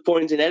reached a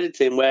point in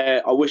editing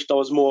where I wished I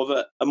was more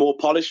of a more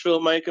polished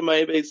filmmaker,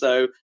 maybe.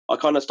 So I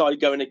kind of started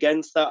going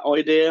against that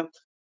idea.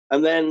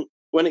 And then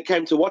when it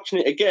came to watching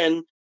it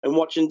again and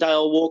watching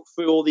Dale walk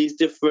through all these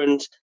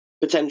different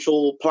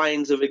potential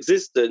planes of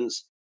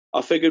existence,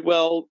 I figured,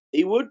 well,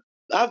 he would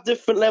have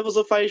different levels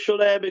of facial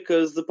hair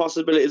because the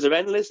possibilities are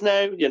endless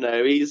now.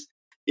 He's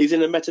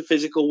in a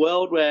metaphysical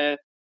world where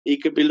he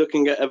could be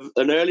looking at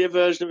an earlier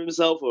version of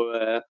himself or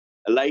a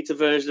later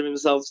version of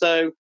himself.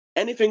 So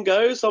anything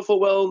goes. So I thought,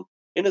 well,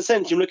 in a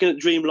sense, you're looking at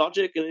dream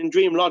logic, and in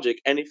dream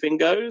logic, anything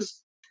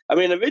goes. I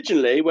mean,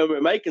 originally, when we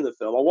were making the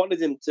film, I wanted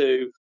him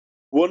to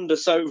wander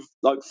so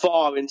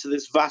far into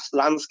this vast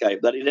landscape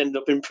that he'd end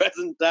up in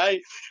present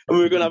day, and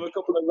we were going to have a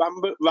couple of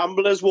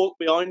ramblers walk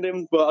behind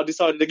him, but I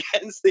decided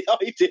against the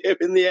idea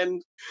in the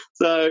end.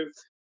 So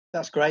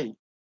that's great.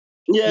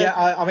 Yeah,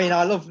 I mean,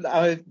 I love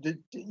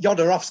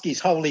Jodorowsky's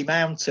Holy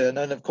Mountain,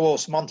 and of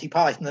course Monty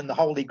Python and the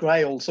Holy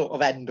Grail sort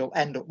of end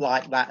up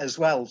like that as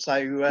well. So,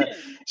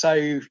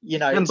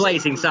 and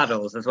Blazing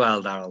Saddles as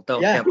well, Darryl.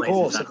 Of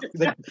course,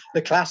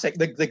 the classic,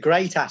 the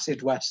great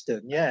acid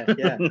western. Yeah.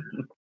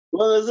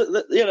 Well,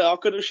 I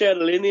could have shared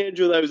a lineage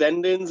with those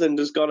endings and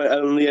just gone it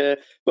on the.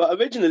 But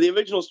originally, the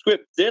original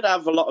script did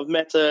have a lot of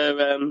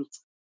meta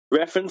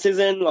references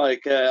in,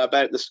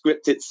 about the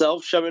script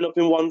itself showing up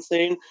in one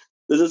scene.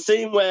 There's a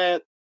scene where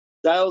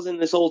Dale's in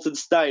this altered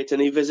state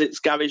and he visits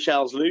Gary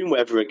Shell's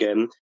Loomweather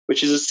again,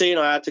 which is a scene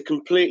I had to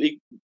completely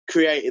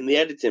create in the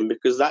editing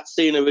because that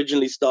scene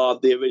originally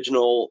starred the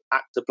original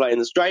actor playing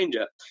the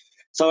stranger.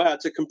 So I had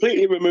to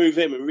completely remove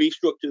him and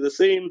restructure the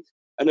scene.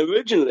 And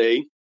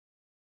originally,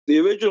 the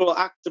original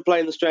actor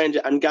playing the stranger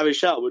and Gary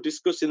Shell were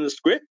discussing the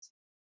script.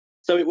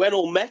 So it went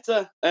all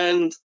meta.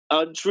 And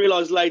I just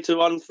realised later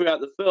on throughout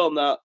the film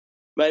that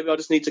maybe I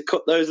just need to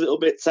cut those little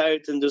bits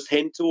out and just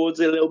hint towards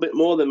it a little bit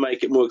more than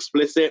make it more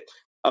explicit.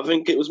 I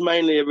think it was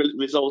mainly a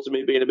result of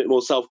me being a bit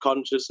more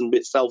self-conscious and a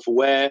bit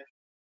self-aware.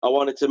 I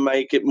wanted to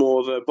make it more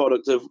of a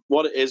product of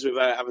what it is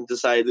without having to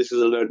say this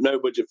is a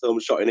no-budget film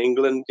shot in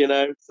England,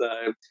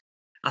 So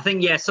I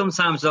think,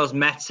 sometimes those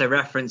meta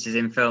references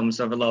in films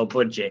of a low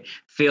budget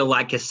feel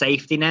like a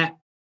safety net.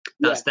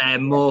 That's there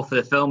more for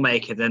the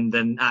filmmaker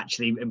than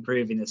actually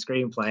improving the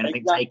screenplay. And I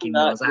think taking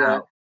those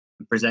out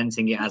and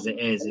presenting it as it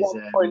is.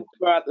 Point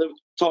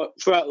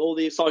throughout all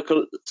these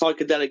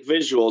psychedelic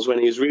visuals, when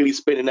he was really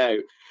spinning out,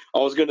 I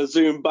was going to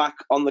zoom back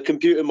on the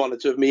computer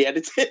monitor of me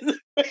editing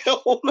the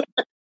film.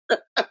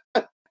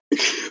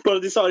 But I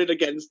decided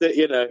against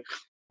it,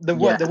 The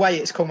way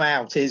it's come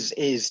out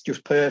is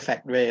just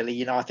perfect,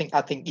 really. I think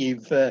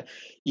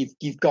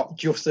you've got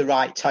just the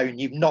right tone.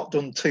 You've not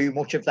done too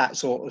much of that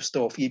sort of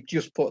stuff. You've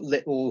just put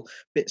little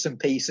bits and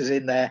pieces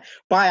in there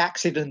by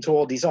accident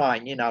or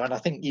design, And I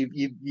think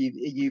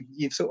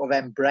you've sort of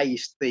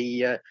embraced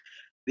the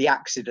the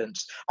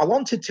accidents. I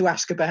wanted to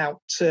ask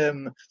about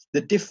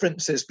the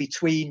differences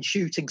between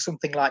shooting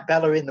something like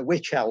Bella in the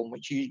Wych Elm,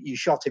 which you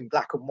shot in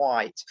black and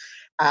white,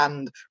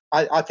 and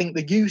I think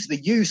the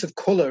use of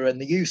colour and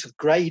the use of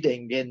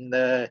grading in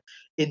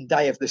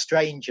Day of the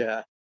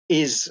Stranger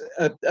is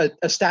a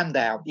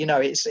standout. You know,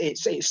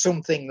 it's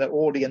something that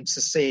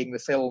audiences seeing the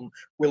film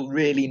will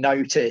really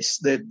notice,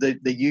 the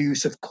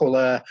use of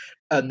colour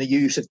and the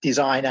use of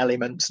design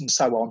elements and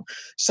so on.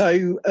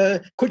 So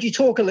could you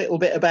talk a little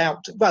bit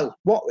about, well,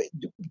 what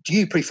do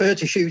you prefer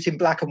to shoot in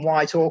black and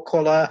white or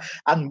colour,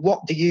 and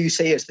what do you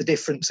see as the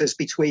differences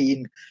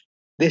between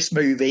this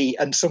movie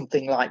and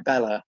something like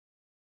Bella?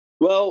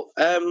 Well,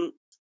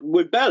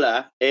 with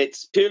Bella,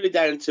 it's purely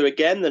down to,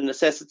 again, the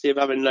necessity of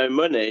having no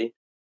money.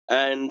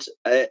 And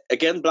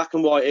again, black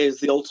and white is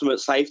the ultimate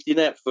safety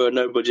net for a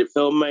no-budget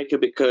filmmaker,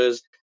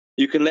 because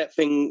you can let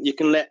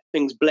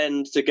things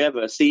blend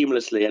together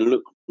seamlessly and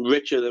look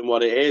richer than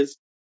what it is.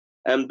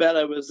 And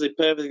Bella was the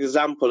perfect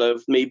example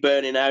of me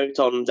burning out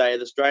on Day of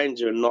the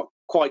Stranger and not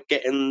quite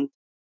getting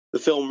the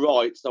film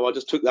right. So I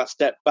just took that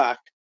step back.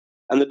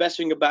 And the best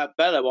thing about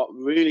Bella, what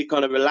really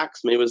kind of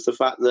relaxed me, was the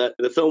fact that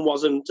the film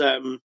wasn't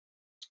a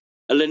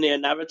linear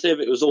narrative.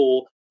 It was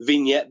all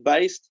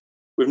vignette-based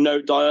with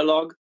no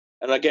dialogue.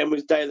 And again,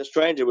 with Day of the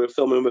Stranger, we were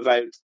filming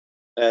without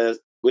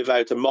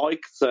a mic,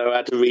 so I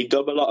had to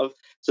redub a lot of.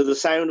 So the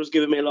sound was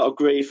giving me a lot of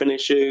grief and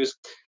issues,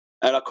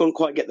 and I couldn't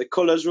quite get the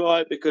colours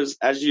right, because,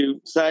 as you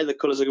say, the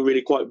colours are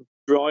really quite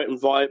bright and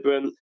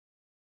vibrant.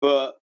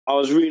 But I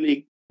was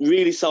really,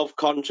 really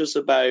self-conscious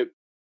about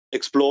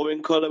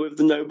exploring colour with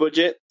the no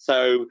budget,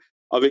 so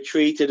I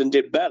retreated and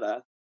did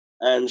Bella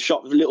and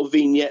shot little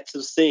vignettes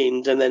of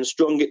scenes and then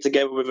strung it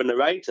together with a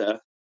narrator.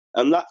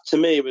 And that, to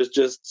me, was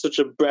just such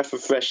a breath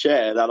of fresh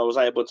air that I was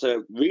able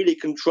to really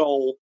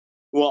control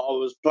what I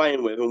was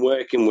playing with and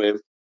working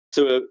with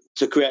to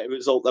create a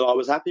result that I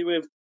was happy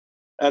with.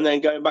 And then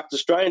going back to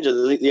Stranger,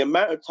 the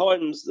amount of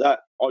times that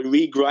I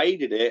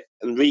regraded it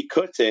and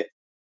recut it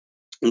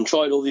and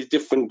tried all these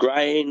different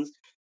grains,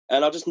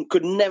 and I just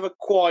could never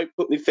quite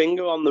put my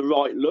finger on the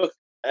right look.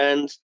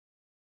 And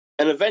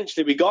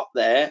eventually we got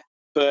there,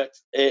 but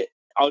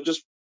I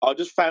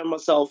just found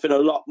myself in a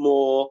lot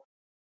more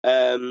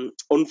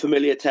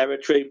unfamiliar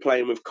territory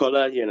playing with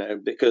colour, you know,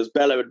 because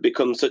Bella had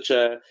become such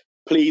a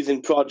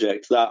pleasing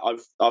project that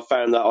I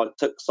found that I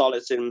took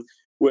solace in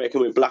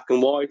working with black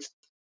and white,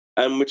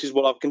 and which is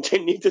what I've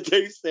continued to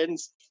do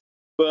since.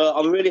 But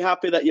I'm really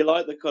happy that you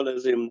like the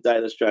colours in Day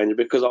of the Stranger,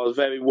 because I was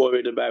very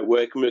worried about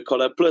working with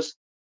colour. Plus,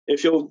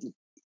 if you're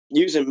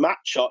using matte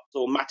shots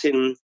or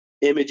matting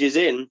images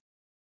in,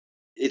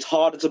 it's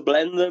harder to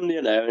blend them,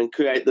 you know, and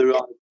create the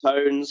right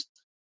tones.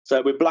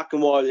 So with black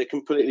and white, it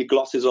completely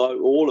glosses out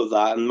all of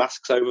that and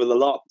masks over the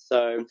lot.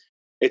 So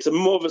it's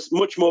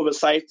much more of a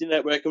safety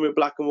net working with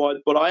black and white.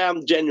 But I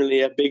am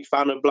genuinely a big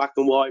fan of black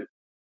and white.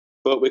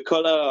 But with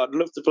colour, I'd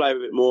love to play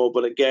with it more.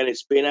 But again,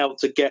 it's being able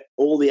to get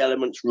all the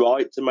elements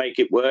right to make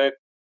it work.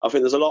 I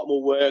think there's a lot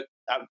more work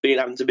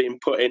having to be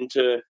put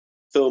into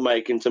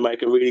filmmaking to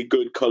make a really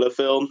good colour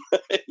film.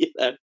 You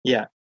know?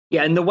 Yeah.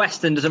 Yeah, and the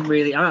Western doesn't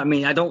really... I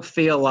mean, I don't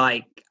feel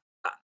like...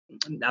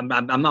 I'm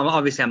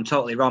obviously I'm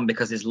totally wrong,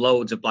 because there's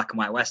loads of black and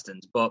white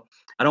Westerns, but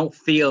I don't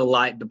feel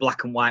like the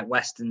black and white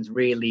Westerns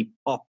really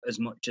pop as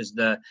much as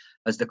the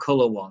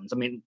colour ones. I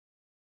mean,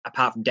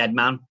 apart from Dead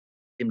Man,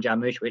 Jim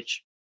Jarmusch,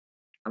 which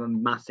I'm a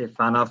massive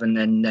fan of, and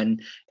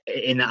then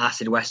in the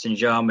acid Western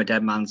genre,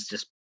 Dead Man's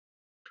just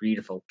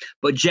beautiful.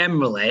 But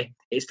generally,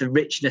 it's the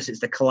richness,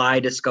 it's the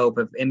kaleidoscope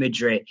of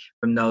imagery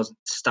from those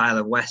style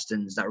of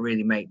Westerns that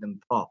really make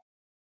them pop.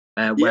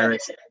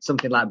 Whereas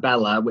something like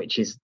Bella, which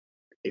is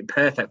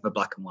perfect for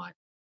black and white.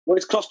 Well,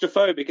 it's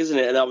claustrophobic, isn't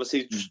it? And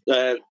obviously,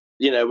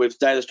 you know, with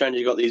Day of the Stranger,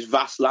 you've got these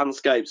vast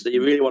landscapes that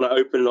you really want to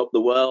open up the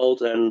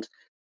world and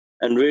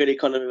really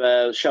kind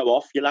of show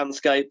off your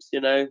landscapes, you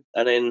know.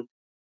 And then,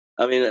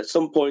 I mean, at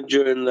some point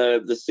during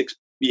the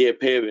 6-year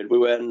period, we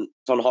went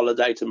on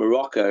holiday to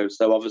Morocco.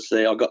 So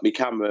obviously, I got my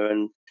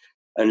camera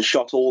and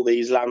shot all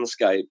these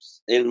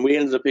landscapes. And we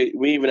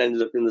even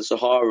ended up in the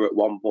Sahara at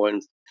one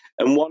point.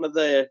 And one of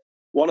the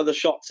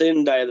shots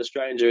in Day of the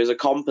Stranger is a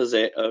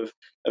composite of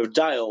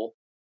Dale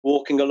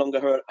walking along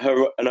an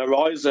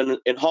horizon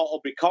in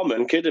Hartlebury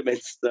Common,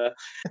 Kidderminster,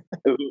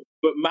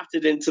 but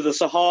matted into the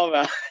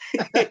Sahara.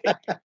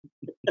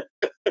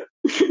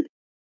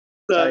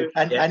 So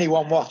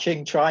anyone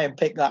watching, try and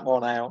pick that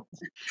one out.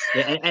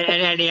 Yeah, and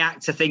any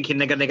actor thinking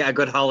they're going to get a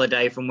good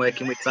holiday from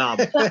working with Tom,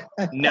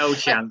 no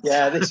chance.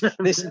 Yeah,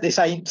 this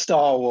ain't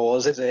Star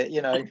Wars, is it?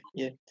 You know,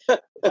 you're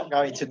not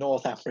going to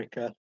North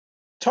Africa.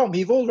 Tom,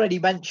 you've already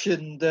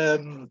mentioned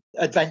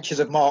Adventures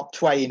of Mark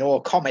Twain,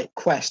 or Comic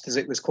Quest, as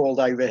it was called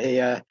over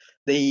here.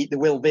 The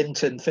Will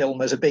Vinton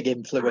film as a big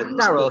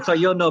influence. Daryl, so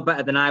you'll know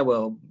better than I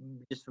will,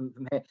 just from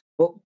here.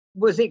 But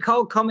was it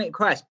called Comic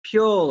Quest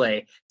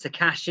purely to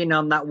cash in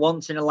on that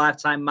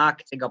once-in-a-lifetime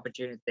marketing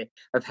opportunity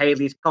of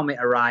Halley's Comet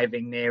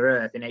arriving near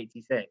Earth in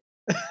 '86?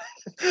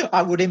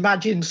 I would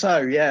imagine so.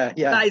 Yeah.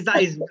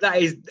 That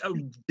is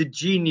the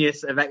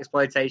genius of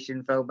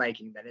exploitation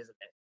filmmaking, then, isn't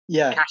it?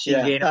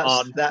 cashing in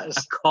on that's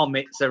a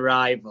comet's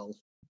arrival.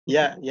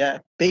 Yeah.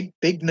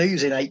 Big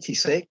news in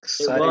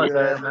 '86. It was, I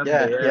remember,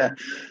 yeah.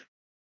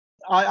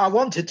 I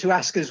wanted to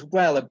ask as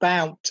well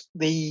about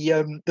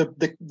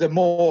the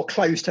more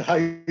close to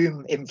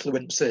home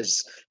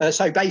influences.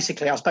 So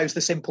basically, I suppose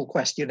the simple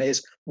question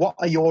is, what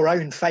are your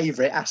own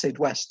favourite acid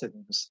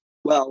westerns?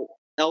 Well,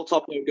 El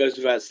Topo goes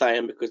without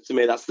saying, because to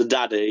me that's the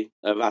daddy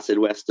of acid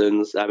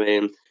westerns. I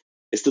mean,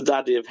 it's the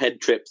daddy of head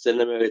trip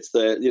cinema. It's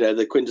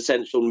the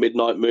quintessential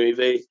midnight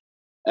movie.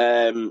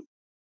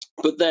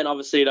 But then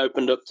obviously it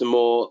opened up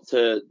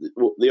to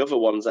the other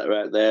ones that are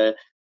out there,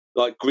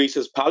 like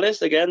Greaser's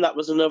Palace. Again, that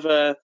was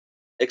another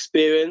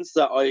experience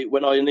that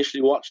when I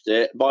initially watched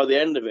it, by the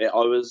end of it,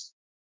 I was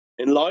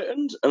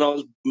enlightened and I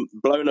was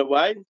blown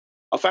away.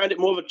 I found it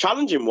more of a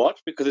challenging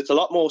watch because it's a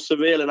lot more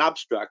surreal and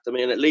abstract. I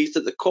mean, at least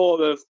at the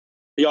core of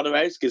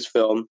Jodorowsky's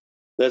film,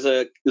 there's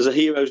a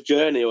hero's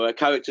journey or a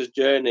character's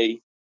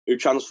journey who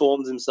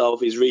transforms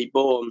himself, he's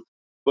reborn.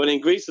 But in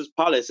Greaser's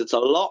Palace, it's a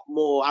lot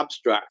more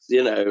abstract,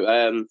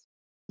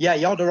 Yeah,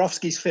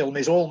 Jodorowsky's film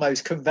is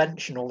almost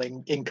conventional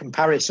in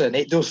comparison.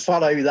 It does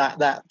follow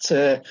that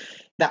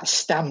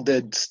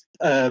standard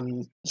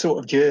sort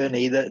of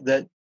journey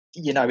that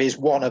is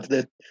one of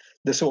the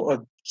sort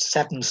of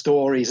 7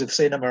 stories of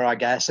cinema, I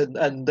guess.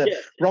 And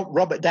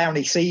Robert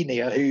Downey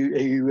Sr.,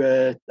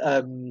 who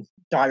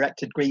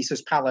directed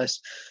Greaser's Palace,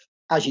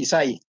 as you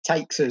say,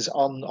 takes us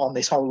on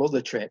this whole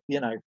other trip,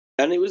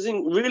 And it was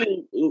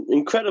really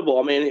incredible.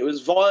 I mean, it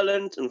was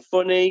violent and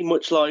funny,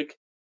 much like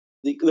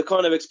the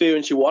kind of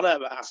experience you want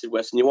out of acid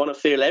western. You want to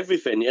feel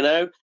everything,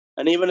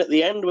 And even at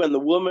the end, when the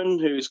woman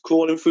who's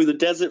crawling through the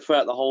desert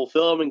throughout the whole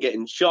film and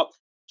getting shot,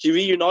 she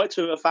reunites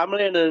with her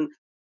family, and then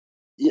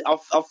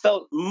I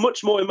felt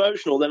much more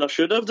emotional than I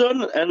should have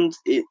done. And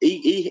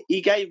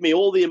he gave me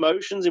all the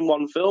emotions in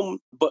one film,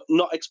 but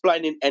not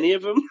explaining any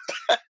of them.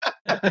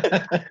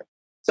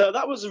 So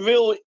that was a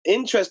real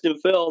interesting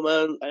film,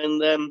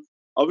 and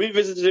I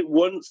revisited it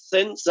once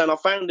since, and I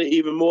found it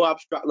even more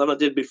abstract than I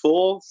did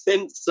before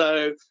since.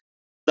 So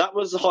that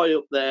was high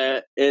up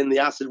there in the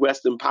acid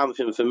western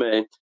pantheon for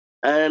me.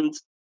 And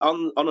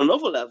on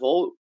another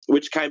level,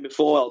 which came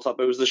before El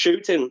Topo, was the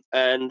shooting.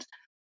 And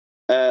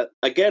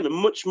again, a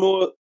much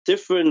more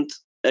different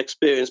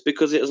experience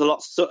because it was a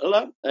lot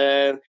subtler.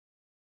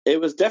 It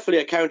was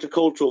definitely a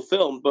countercultural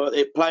film, but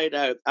it played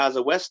out as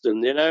a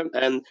western,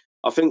 And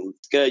I think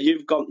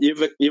you've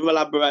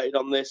elaborated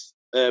on this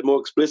more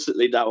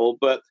explicitly, Darryl.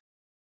 But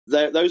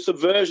those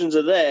subversions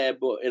are there,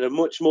 but in a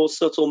much more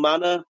subtle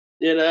manner,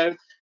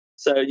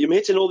 So you're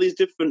hitting all these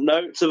different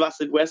notes of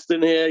acid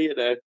western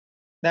here,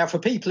 Now, for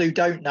people who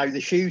don't know, The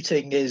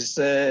Shooting is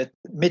a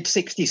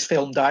mid-'60s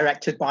film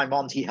directed by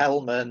Monty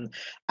Hellman,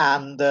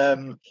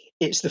 and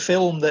it's the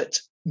film that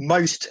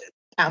most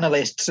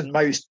analysts and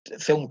most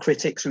film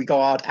critics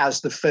regard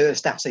as the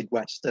first acid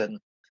western.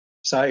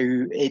 So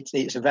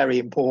it's a very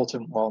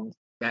important one.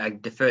 I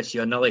defer to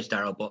your knowledge,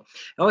 Darryl, but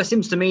it always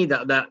seems to me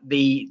that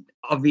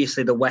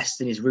obviously the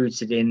western is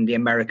rooted in the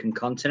American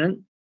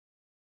continent.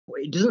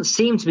 It doesn't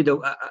seem to be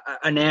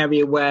an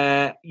area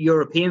where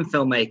European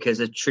filmmakers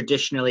have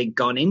traditionally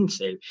gone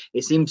into.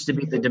 It seems to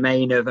be the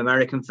domain of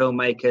American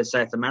filmmakers,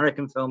 South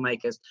American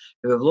filmmakers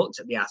who have looked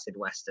at the acid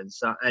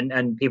westerns,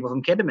 and people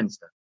from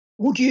Kidderminster.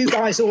 Would you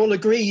guys all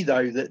agree,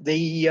 though, that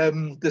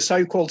the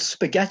so-called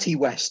spaghetti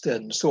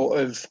western sort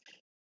of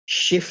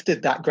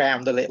shifted that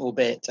ground a little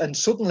bit, and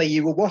suddenly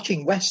you were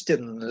watching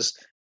westerns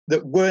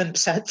that weren't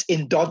set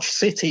in Dodge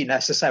City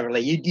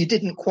necessarily? You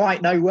didn't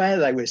quite know where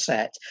they were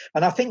set.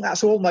 And I think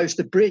that's almost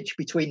a bridge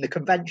between the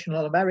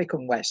conventional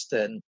American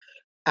western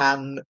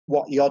and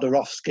what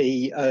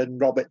Jodorowsky and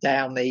Robert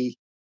Downey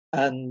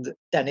and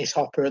Dennis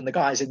Hopper and the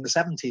guys in the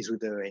 70s were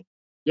doing.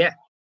 Yeah.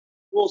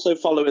 Also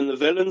following the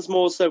villains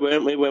more so,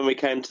 weren't we, when we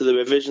came to the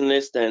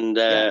revisionist and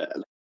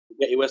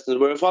spaghetti westerns?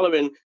 We were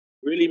following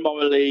really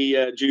morally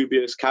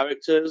dubious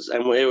characters,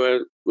 and we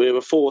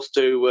were forced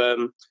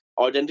to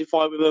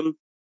identify with them.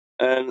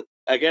 And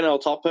again, El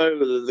Topo,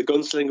 the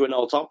gunslinger in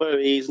El Topo,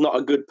 he's not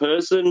a good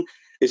person.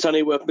 It's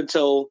only up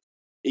until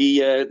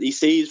he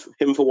sees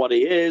him for what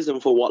he is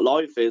and for what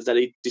life is that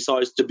he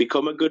decides to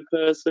become a good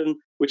person,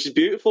 which is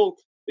beautiful,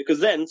 because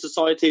then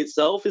society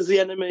itself is the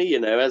enemy,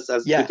 as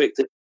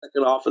depicted in the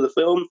second half of the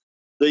film.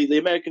 The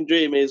American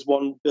dream is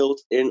one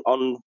built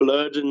on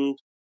blood and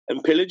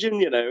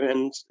pillaging,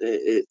 and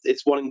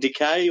it's one in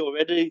decay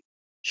already.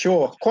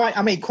 Sure. Quite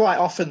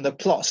often the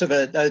plots of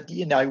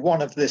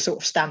one of the sort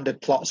of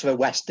standard plots of a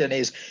western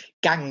is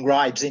gang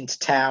rides into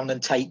town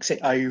and takes it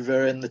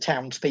over, and the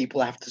townspeople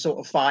have to sort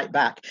of fight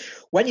back.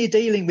 When you're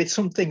dealing with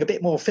something a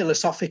bit more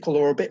philosophical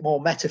or a bit more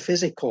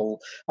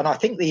metaphysical, and I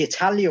think the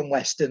Italian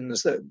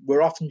westerns that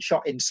were often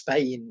shot in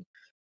Spain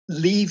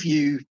leave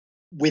you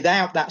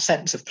without that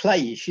sense of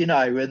place,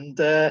 and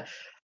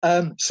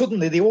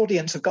suddenly the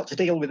audience have got to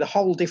deal with a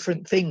whole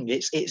different thing.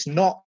 It's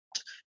not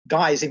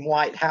guys in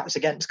white hats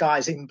against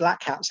guys in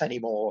black hats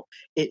anymore.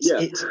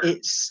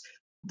 It's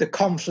the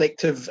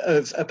conflict of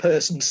a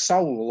person's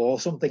soul or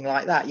something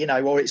like that, you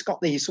know, or it's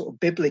got these sort of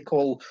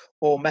biblical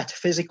or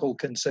metaphysical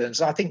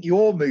concerns. I think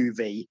your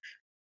movie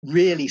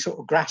really sort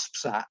of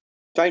grasps that.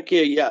 Thank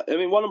you. Yeah, I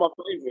mean, one of my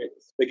favourite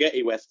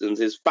spaghetti westerns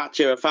is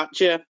Faccia a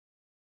Faccia.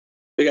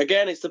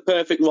 Again, it's the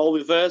perfect role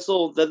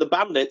reversal. The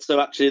bandits are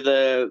actually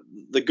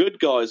the good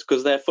guys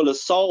because they're full of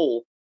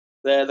soul.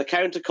 They're the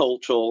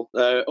countercultural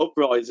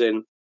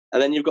uprising.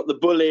 And then you've got the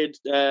bullied,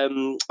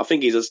 I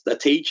think he's a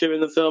teacher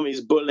in the film,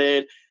 he's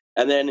bullied.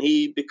 And then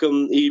he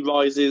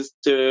rises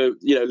to,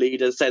 you know,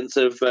 lead a sense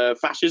of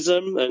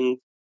fascism and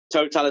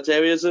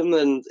totalitarianism.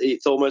 And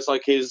it's almost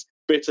like his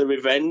bitter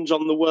revenge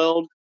on the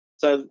world.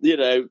 So, you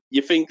know,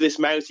 you think this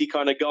mousy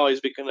kind of guy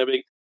is going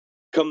to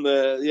become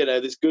the, you know,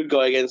 this good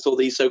guy against all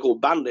these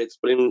so-called bandits.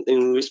 But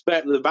in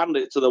respect, the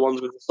bandits are the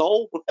ones with the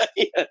soul.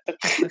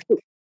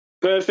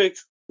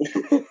 Perfect.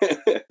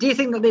 Do you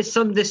think that there's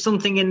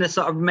something in the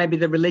sort of maybe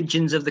the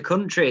religions of the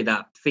country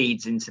that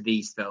feeds into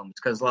these films?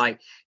 Because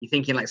like you're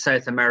thinking like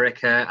South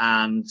America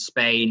and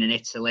Spain and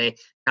Italy,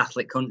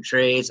 Catholic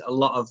countries, a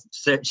lot of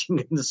searching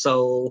in the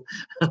soul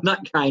and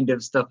that kind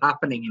of stuff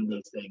happening in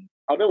these things.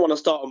 I don't want to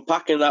start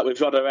unpacking that with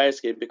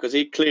Jodorowsky because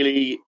he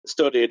clearly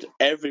studied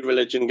every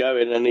religion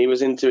going, and he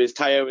was into his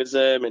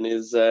Taoism and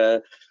his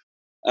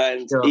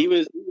and sure. He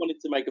wanted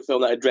to make a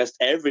film that addressed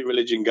every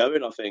religion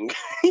going, I think.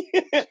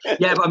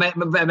 Yeah, but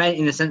I meant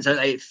in the sense that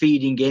like,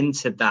 feeding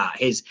into that,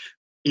 his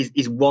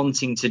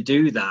wanting to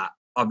do that,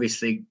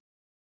 obviously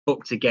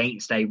booked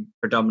against a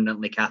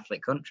predominantly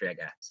Catholic country, I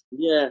guess.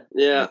 Yeah.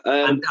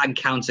 And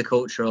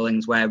countercultural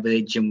things where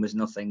religion was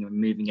nothing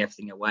and moving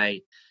everything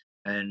away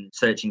and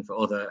searching for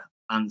other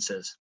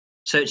answers.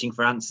 Searching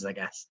for answers, I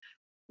guess.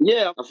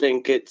 Yeah, I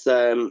think it's...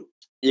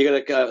 you're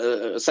going to get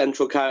a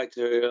central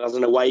character who has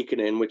an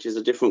awakening, which is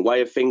a different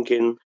way of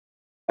thinking,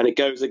 and it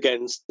goes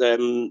against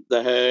the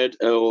herd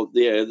or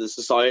the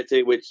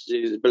society, which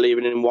is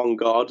believing in one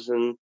God,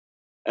 and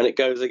it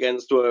goes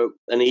against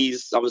and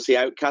he's obviously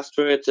outcast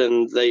for it,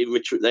 and they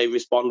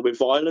respond with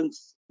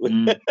violence.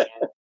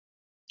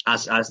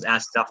 As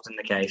is often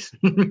the case.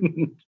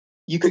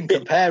 You can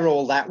compare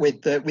all that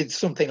with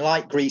something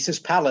like Greaser's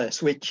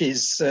Palace, which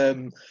is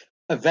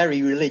a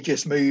very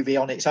religious movie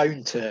on its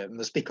own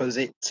terms, because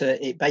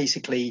it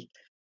basically,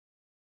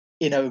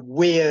 in a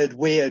weird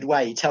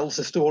way, tells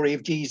the story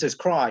of Jesus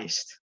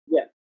Christ.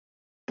 Yeah.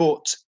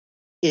 But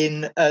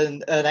in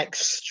an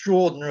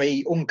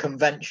extraordinary,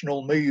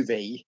 unconventional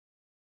movie,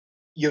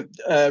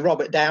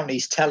 Robert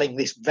Downey's telling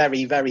this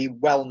very, very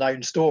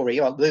well-known story,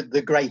 or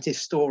the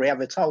greatest story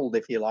ever told,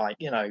 if you like,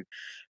 you know.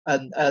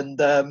 And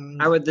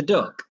Howard the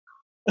Duck.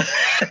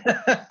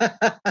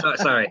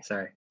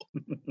 Sorry.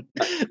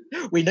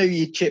 We knew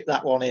you'd chip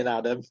that one in,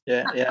 Adam.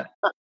 Yeah.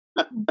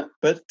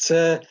 But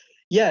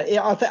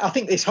I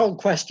think this whole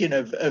question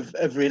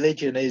of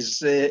religion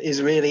is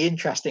a really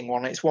interesting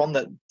one. It's one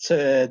that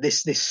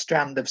this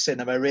strand of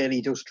cinema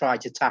really does try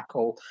to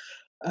tackle.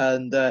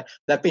 And there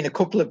have been a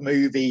couple of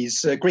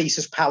movies,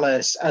 Greaser's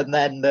Palace, and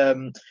then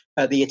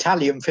the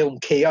Italian film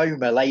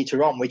Chioma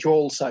later on, which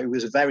also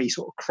was a very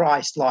sort of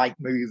Christ-like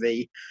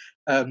movie.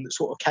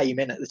 Sort of came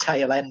in at the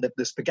tail end of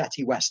the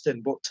spaghetti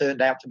western, but turned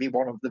out to be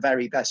one of the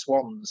very best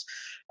ones.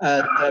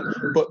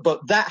 But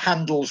that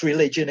handles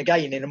religion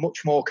again in a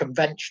much more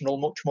conventional,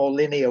 much more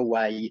linear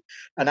way.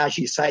 And as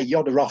you say,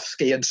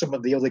 Jodorowsky and some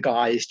of the other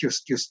guys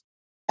just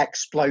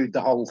explode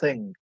the whole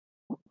thing.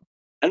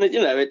 And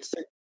you know,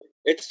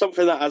 it's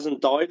something that hasn't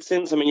died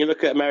since. I mean, you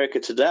look at America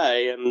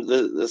today, and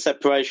the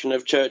separation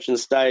of church and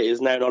state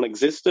is now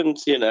non-existent.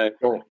 You know,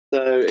 sure.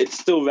 So it's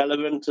still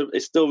relevant.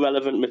 It's still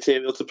relevant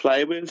material to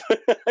play with.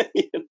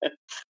 You know?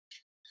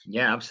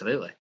 Yeah,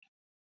 absolutely.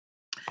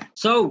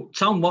 So,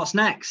 Tom, what's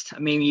next? I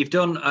mean, you've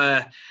done.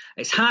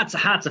 It's hard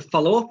to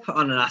follow up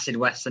on an acid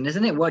western,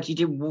 isn't it? What do you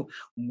do?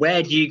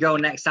 Where do you go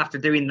next after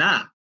doing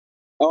that?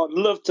 Oh, I'd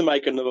love to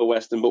make another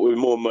western, but with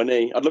more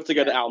money. I'd love to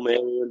go to Almeria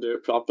and do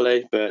it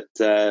properly, but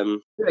a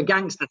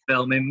gangster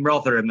film in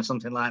Rotherham or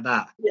something like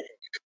that.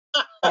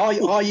 Yeah.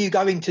 Are you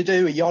going to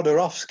do a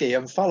Jodorowsky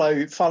and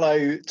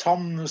follow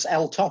Tom's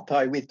El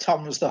Topo with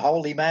Tom's The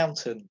Holy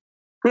Mountain?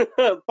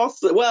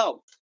 Possibly.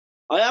 Well,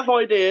 I have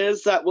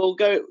ideas that will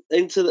go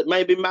into that.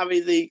 Maybe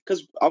marry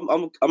because I'm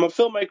a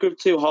filmmaker of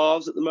two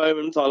halves at the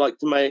moment.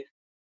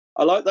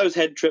 I like those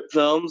head trip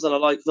films, and I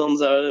like films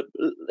that are,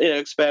 you know,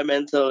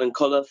 experimental and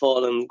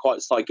colourful and quite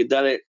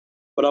psychedelic.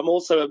 But I'm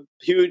also a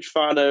huge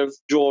fan of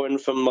drawing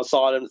from my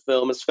silent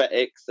film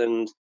aesthetics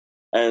and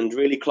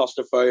really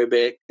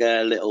claustrophobic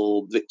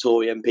little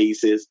Victorian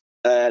pieces.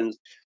 And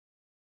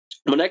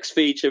my next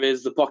feature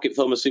is the pocket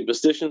film of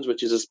Superstitions,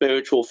 which is a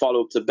spiritual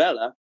follow-up to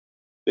Bella,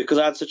 because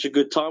I had such a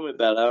good time with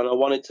Bella, and I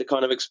wanted to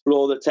kind of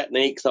explore the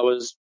techniques I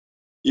was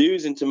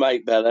using to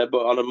make Bella,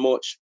 but on a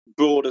much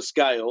broader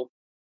scale.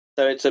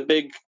 So it's a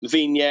big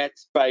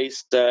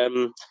vignette-based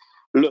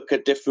look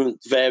at different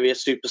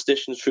various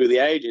superstitions through the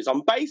ages.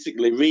 I'm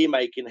basically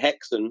remaking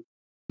Hexen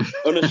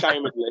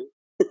unashamedly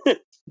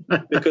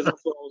because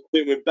that's what I was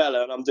doing with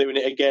Bella, and I'm doing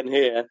it again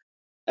here.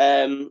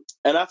 And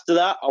after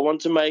that, I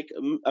want to make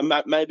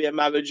maybe a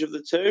marriage of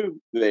the two,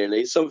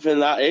 really. Something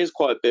that is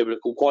quite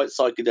biblical, quite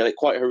psychedelic,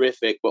 quite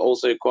horrific, but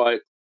also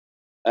quite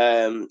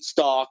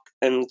stark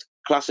and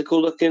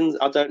classical looking.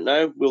 I don't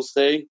know. We'll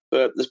see.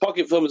 But this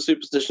Pocket Film of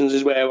Superstitions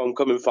is where I'm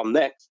coming from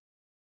next.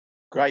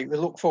 Great. We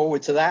look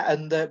forward to that.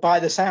 And by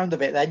the sound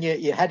of it, then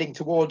you're heading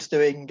towards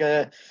doing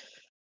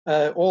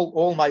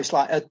almost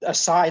like a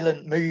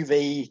silent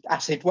movie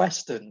acid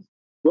western.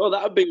 Well,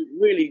 that would be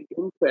really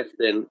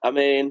interesting. I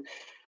mean,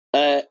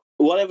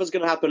 whatever's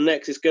going to happen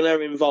next is going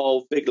to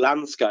involve big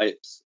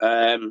landscapes.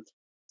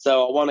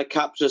 So I want to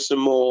capture some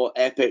more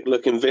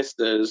epic-looking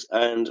vistas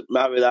and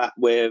marry that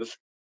with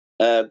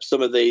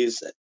some of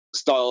these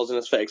styles and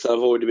aesthetics that I've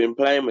already been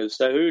playing with.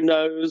 So who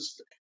knows?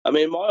 I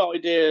mean, my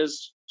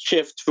ideas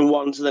shift from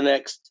one to the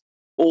next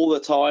all the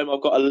time.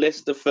 I've got a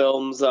list of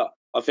films that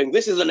I think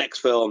this is the next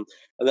film.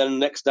 And then the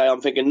next day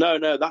I'm thinking,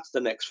 no, that's the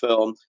next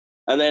film.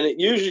 And then it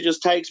usually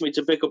just takes me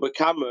to pick up a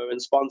camera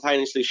and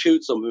spontaneously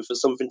shoot something for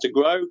something to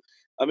grow.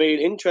 I mean,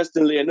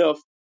 interestingly enough,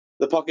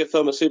 the Pocket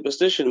Film of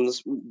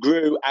Superstitions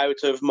grew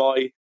out of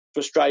my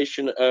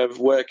frustration of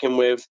working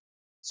with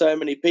so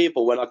many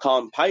people when I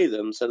can't pay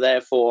them. So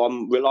therefore,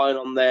 I'm relying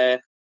on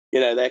their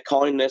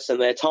kindness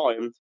and their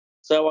time.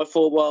 So I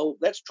thought, well,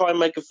 let's try and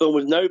make a film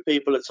with no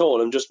people at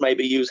all and just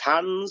maybe use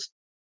hands.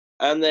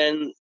 And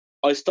then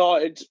I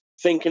started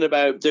thinking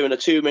about doing a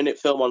 2-minute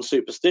film on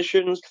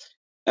superstitions.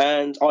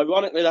 And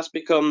ironically, that's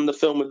become the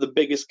film with the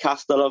biggest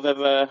cast that I've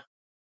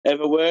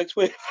ever worked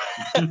with.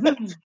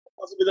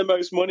 Possibly the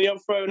most money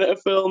I've thrown at a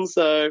film.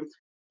 So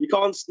you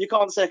can't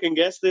second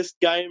guess this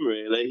game,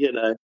 really.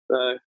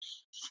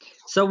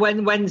 So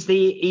when's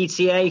the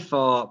ETA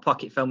for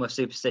Pocket Film of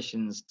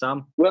Superstitions,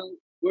 Tom? Well,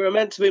 we're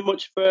meant to be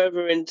much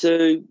further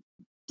into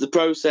the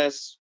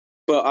process,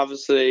 but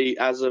obviously,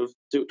 as of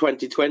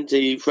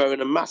 2020,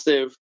 throwing a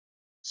massive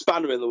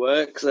spanner in the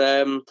works.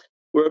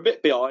 We're a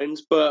bit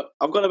behind, but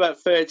I've got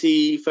about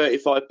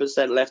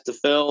 30-35% left to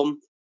film.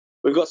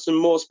 We've got some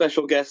more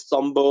special guests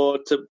on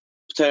board to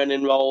turn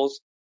in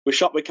roles. We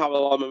shot with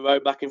Caroline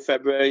Munro back in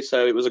February,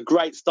 so it was a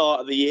great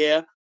start of the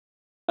year.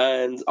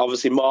 And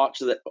obviously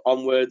March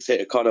onwards,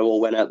 it kind of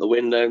all went out the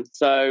window.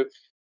 So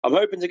I'm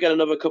hoping to get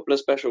another couple of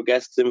special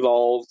guests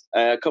involved,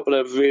 a couple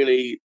of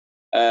really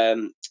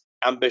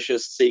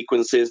ambitious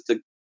sequences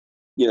to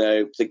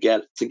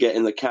get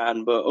in the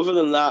can. But other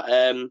than that,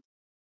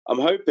 I'm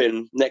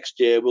hoping next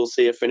year we'll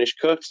see a finished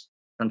cut.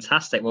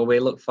 Fantastic. Well, we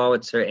look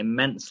forward to it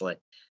immensely.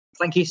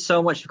 Thank you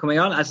so much for coming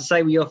on. As I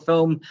say, your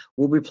film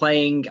will be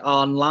playing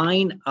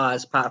online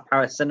as part of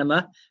Paris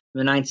Cinema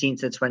from the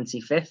 19th to the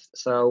 25th.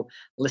 So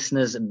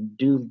listeners,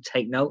 do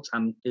take notes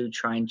and do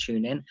try and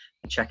tune in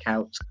and check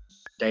out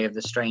Day of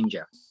the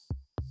Stranger.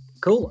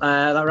 Cool.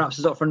 That wraps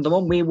us up for another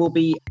one. We will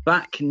be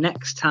back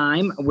next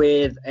time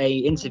with a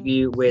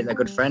interview with a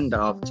good friend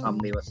of Tom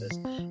Lewis's.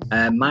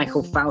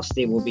 Michael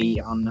Fausti will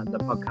be on the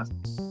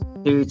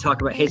podcast to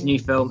talk about his new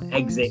film,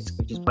 Exit,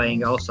 which is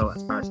playing also at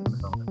Paris Cinema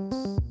Film.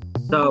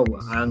 So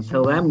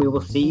until then, we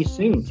will see you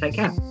soon. Take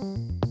care.